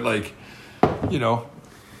again. But like,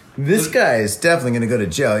 this guy is definitely going to go to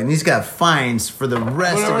jail, and he's got fines for the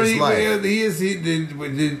rest of his life.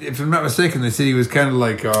 If I'm not mistaken, they said he was kind of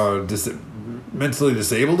like mentally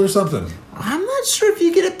disabled or something. I'm not sure if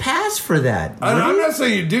you get a pass for that. I'm not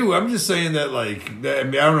saying you do. I'm just saying that, like, I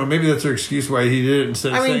don't know. Maybe that's their excuse why he did it.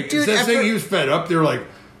 Instead of saying he was fed up, they were like,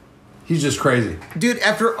 he's just crazy. Dude,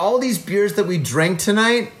 after all these beers that we drank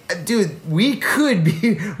tonight, dude, we could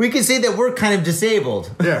say that we're kind of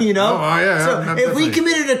disabled. Yeah. So if we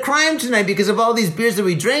committed a crime tonight because of all these beers that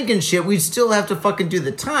we drank and shit, we'd still have to fucking do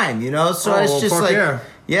the time, So it's just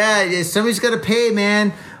somebody's got to pay,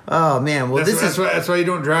 man. Oh, man. Well, that's why you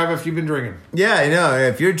don't drive if you've been drinking. Yeah, I know.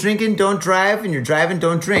 If you're drinking, don't drive, and you're driving,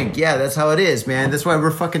 don't drink. Yeah, that's how it is, man. That's why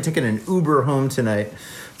we're fucking taking an Uber home tonight.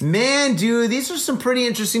 Man, dude, these are some pretty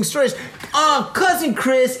interesting stories. Oh, Cousin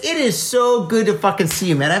Chris, it is so good to fucking see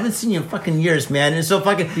you, man. I haven't seen you in fucking years, man. And so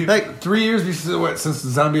fucking, like... 3 years since the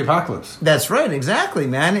zombie apocalypse. That's right, exactly,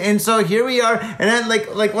 man. And so here we are. And then,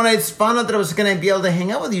 like when I found out that I was going to be able to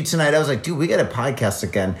hang out with you tonight, I was like, dude, we got to podcast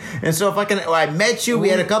again. And so I met you, we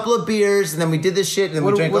had a couple of beers, and then we did this shit, and then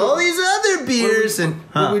we drank all these other beers. What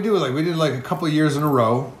did we do? We did a couple of years in a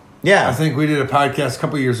row. Yeah. I think we did a podcast a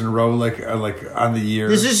couple of years in a row, like on the year.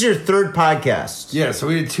 This is your third podcast. Yeah, so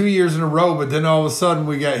we did 2 years in a row, but then all of a sudden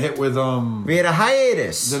we got hit with we had a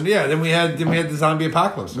hiatus. Then we had the zombie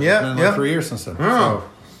apocalypse. Yeah. It's been 3 years since then. Oh. So.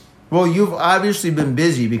 Well, you've obviously been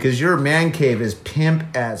busy because your man cave is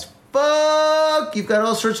pimp as fuck. You've got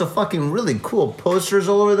all sorts of fucking really cool posters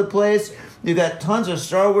all over the place. You got tons of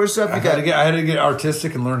Star Wars stuff. I had to get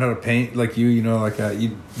artistic and learn how to paint like you know, like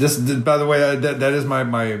this. By the way, that is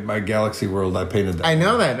my Galaxy World. I painted that. I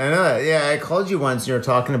know that. Yeah, I called you once and you were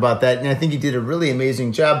talking about that, and I think you did a really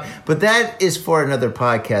amazing job. But that is for another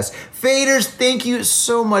podcast. Faders, thank you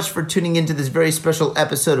so much for tuning into this very special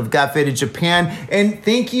episode of Got Faded Japan, and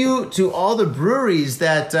thank you to all the breweries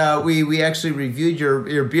that we actually reviewed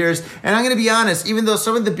your beers. And I'm going to be honest, even though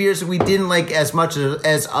some of the beers that we didn't like as much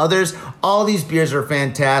as others, all these beers are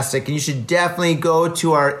fantastic, and you should definitely go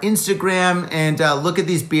to our Instagram and look at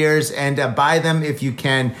these beers and buy them if you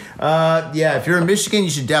can. If you're in Michigan, you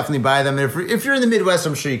should definitely buy them. If you're in the Midwest,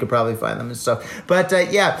 I'm sure you could probably find them and stuff. But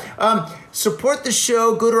support the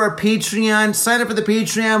show. Go to our Patreon. Sign up for the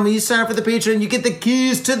Patreon. When you sign up for the Patreon, you get the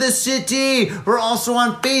keys to the city. We're also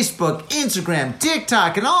on Facebook, Instagram,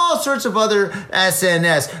 TikTok, and all sorts of other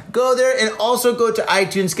SNS. Go there and also go to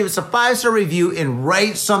iTunes. Give us a 5-star review and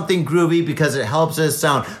write something groovy because it helps us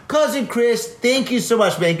sound. Cousin Chris, thank you so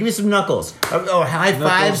much, man. Give me some knuckles. Or high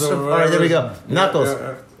fives. All right, there we go. Knuckles.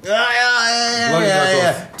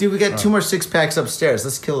 Yeah. Dude, we got 2 more 6-packs upstairs.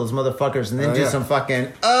 Let's kill those motherfuckers and then do some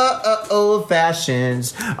fucking old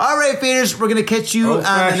fashions. All right, faders, we're gonna catch you on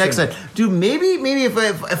the next time. Dude, maybe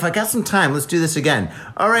if I got some time, let's do this again.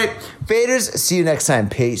 All right, faders, see you next time.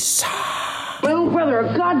 Peace. My little brother,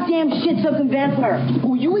 a goddamn shit-sucking vampire.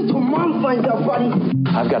 Oh, you wait till Mom finds out, buddy.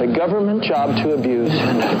 I've got a government job to abuse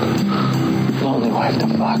and a lonely wife to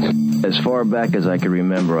fuck. As far back as I can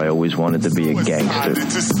remember, I always wanted to be a gangster.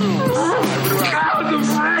 God, the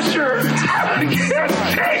pressure! I can't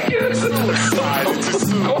take it! I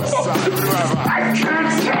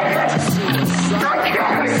can't take it! I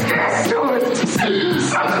can't get to it!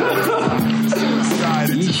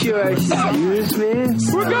 You sure I should use, man?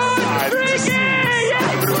 We're going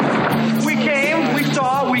freaking! We came, we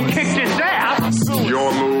saw, we kicked his ass!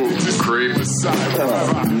 Your move, creep.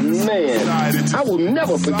 Oh, man, I will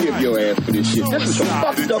never forgive your ass for this shit. This is some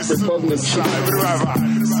fucked up Republican shit.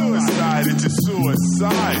 Suicide, it's a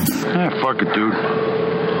suicide. Ah, fuck it, dude.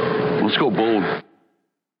 Let's go bold.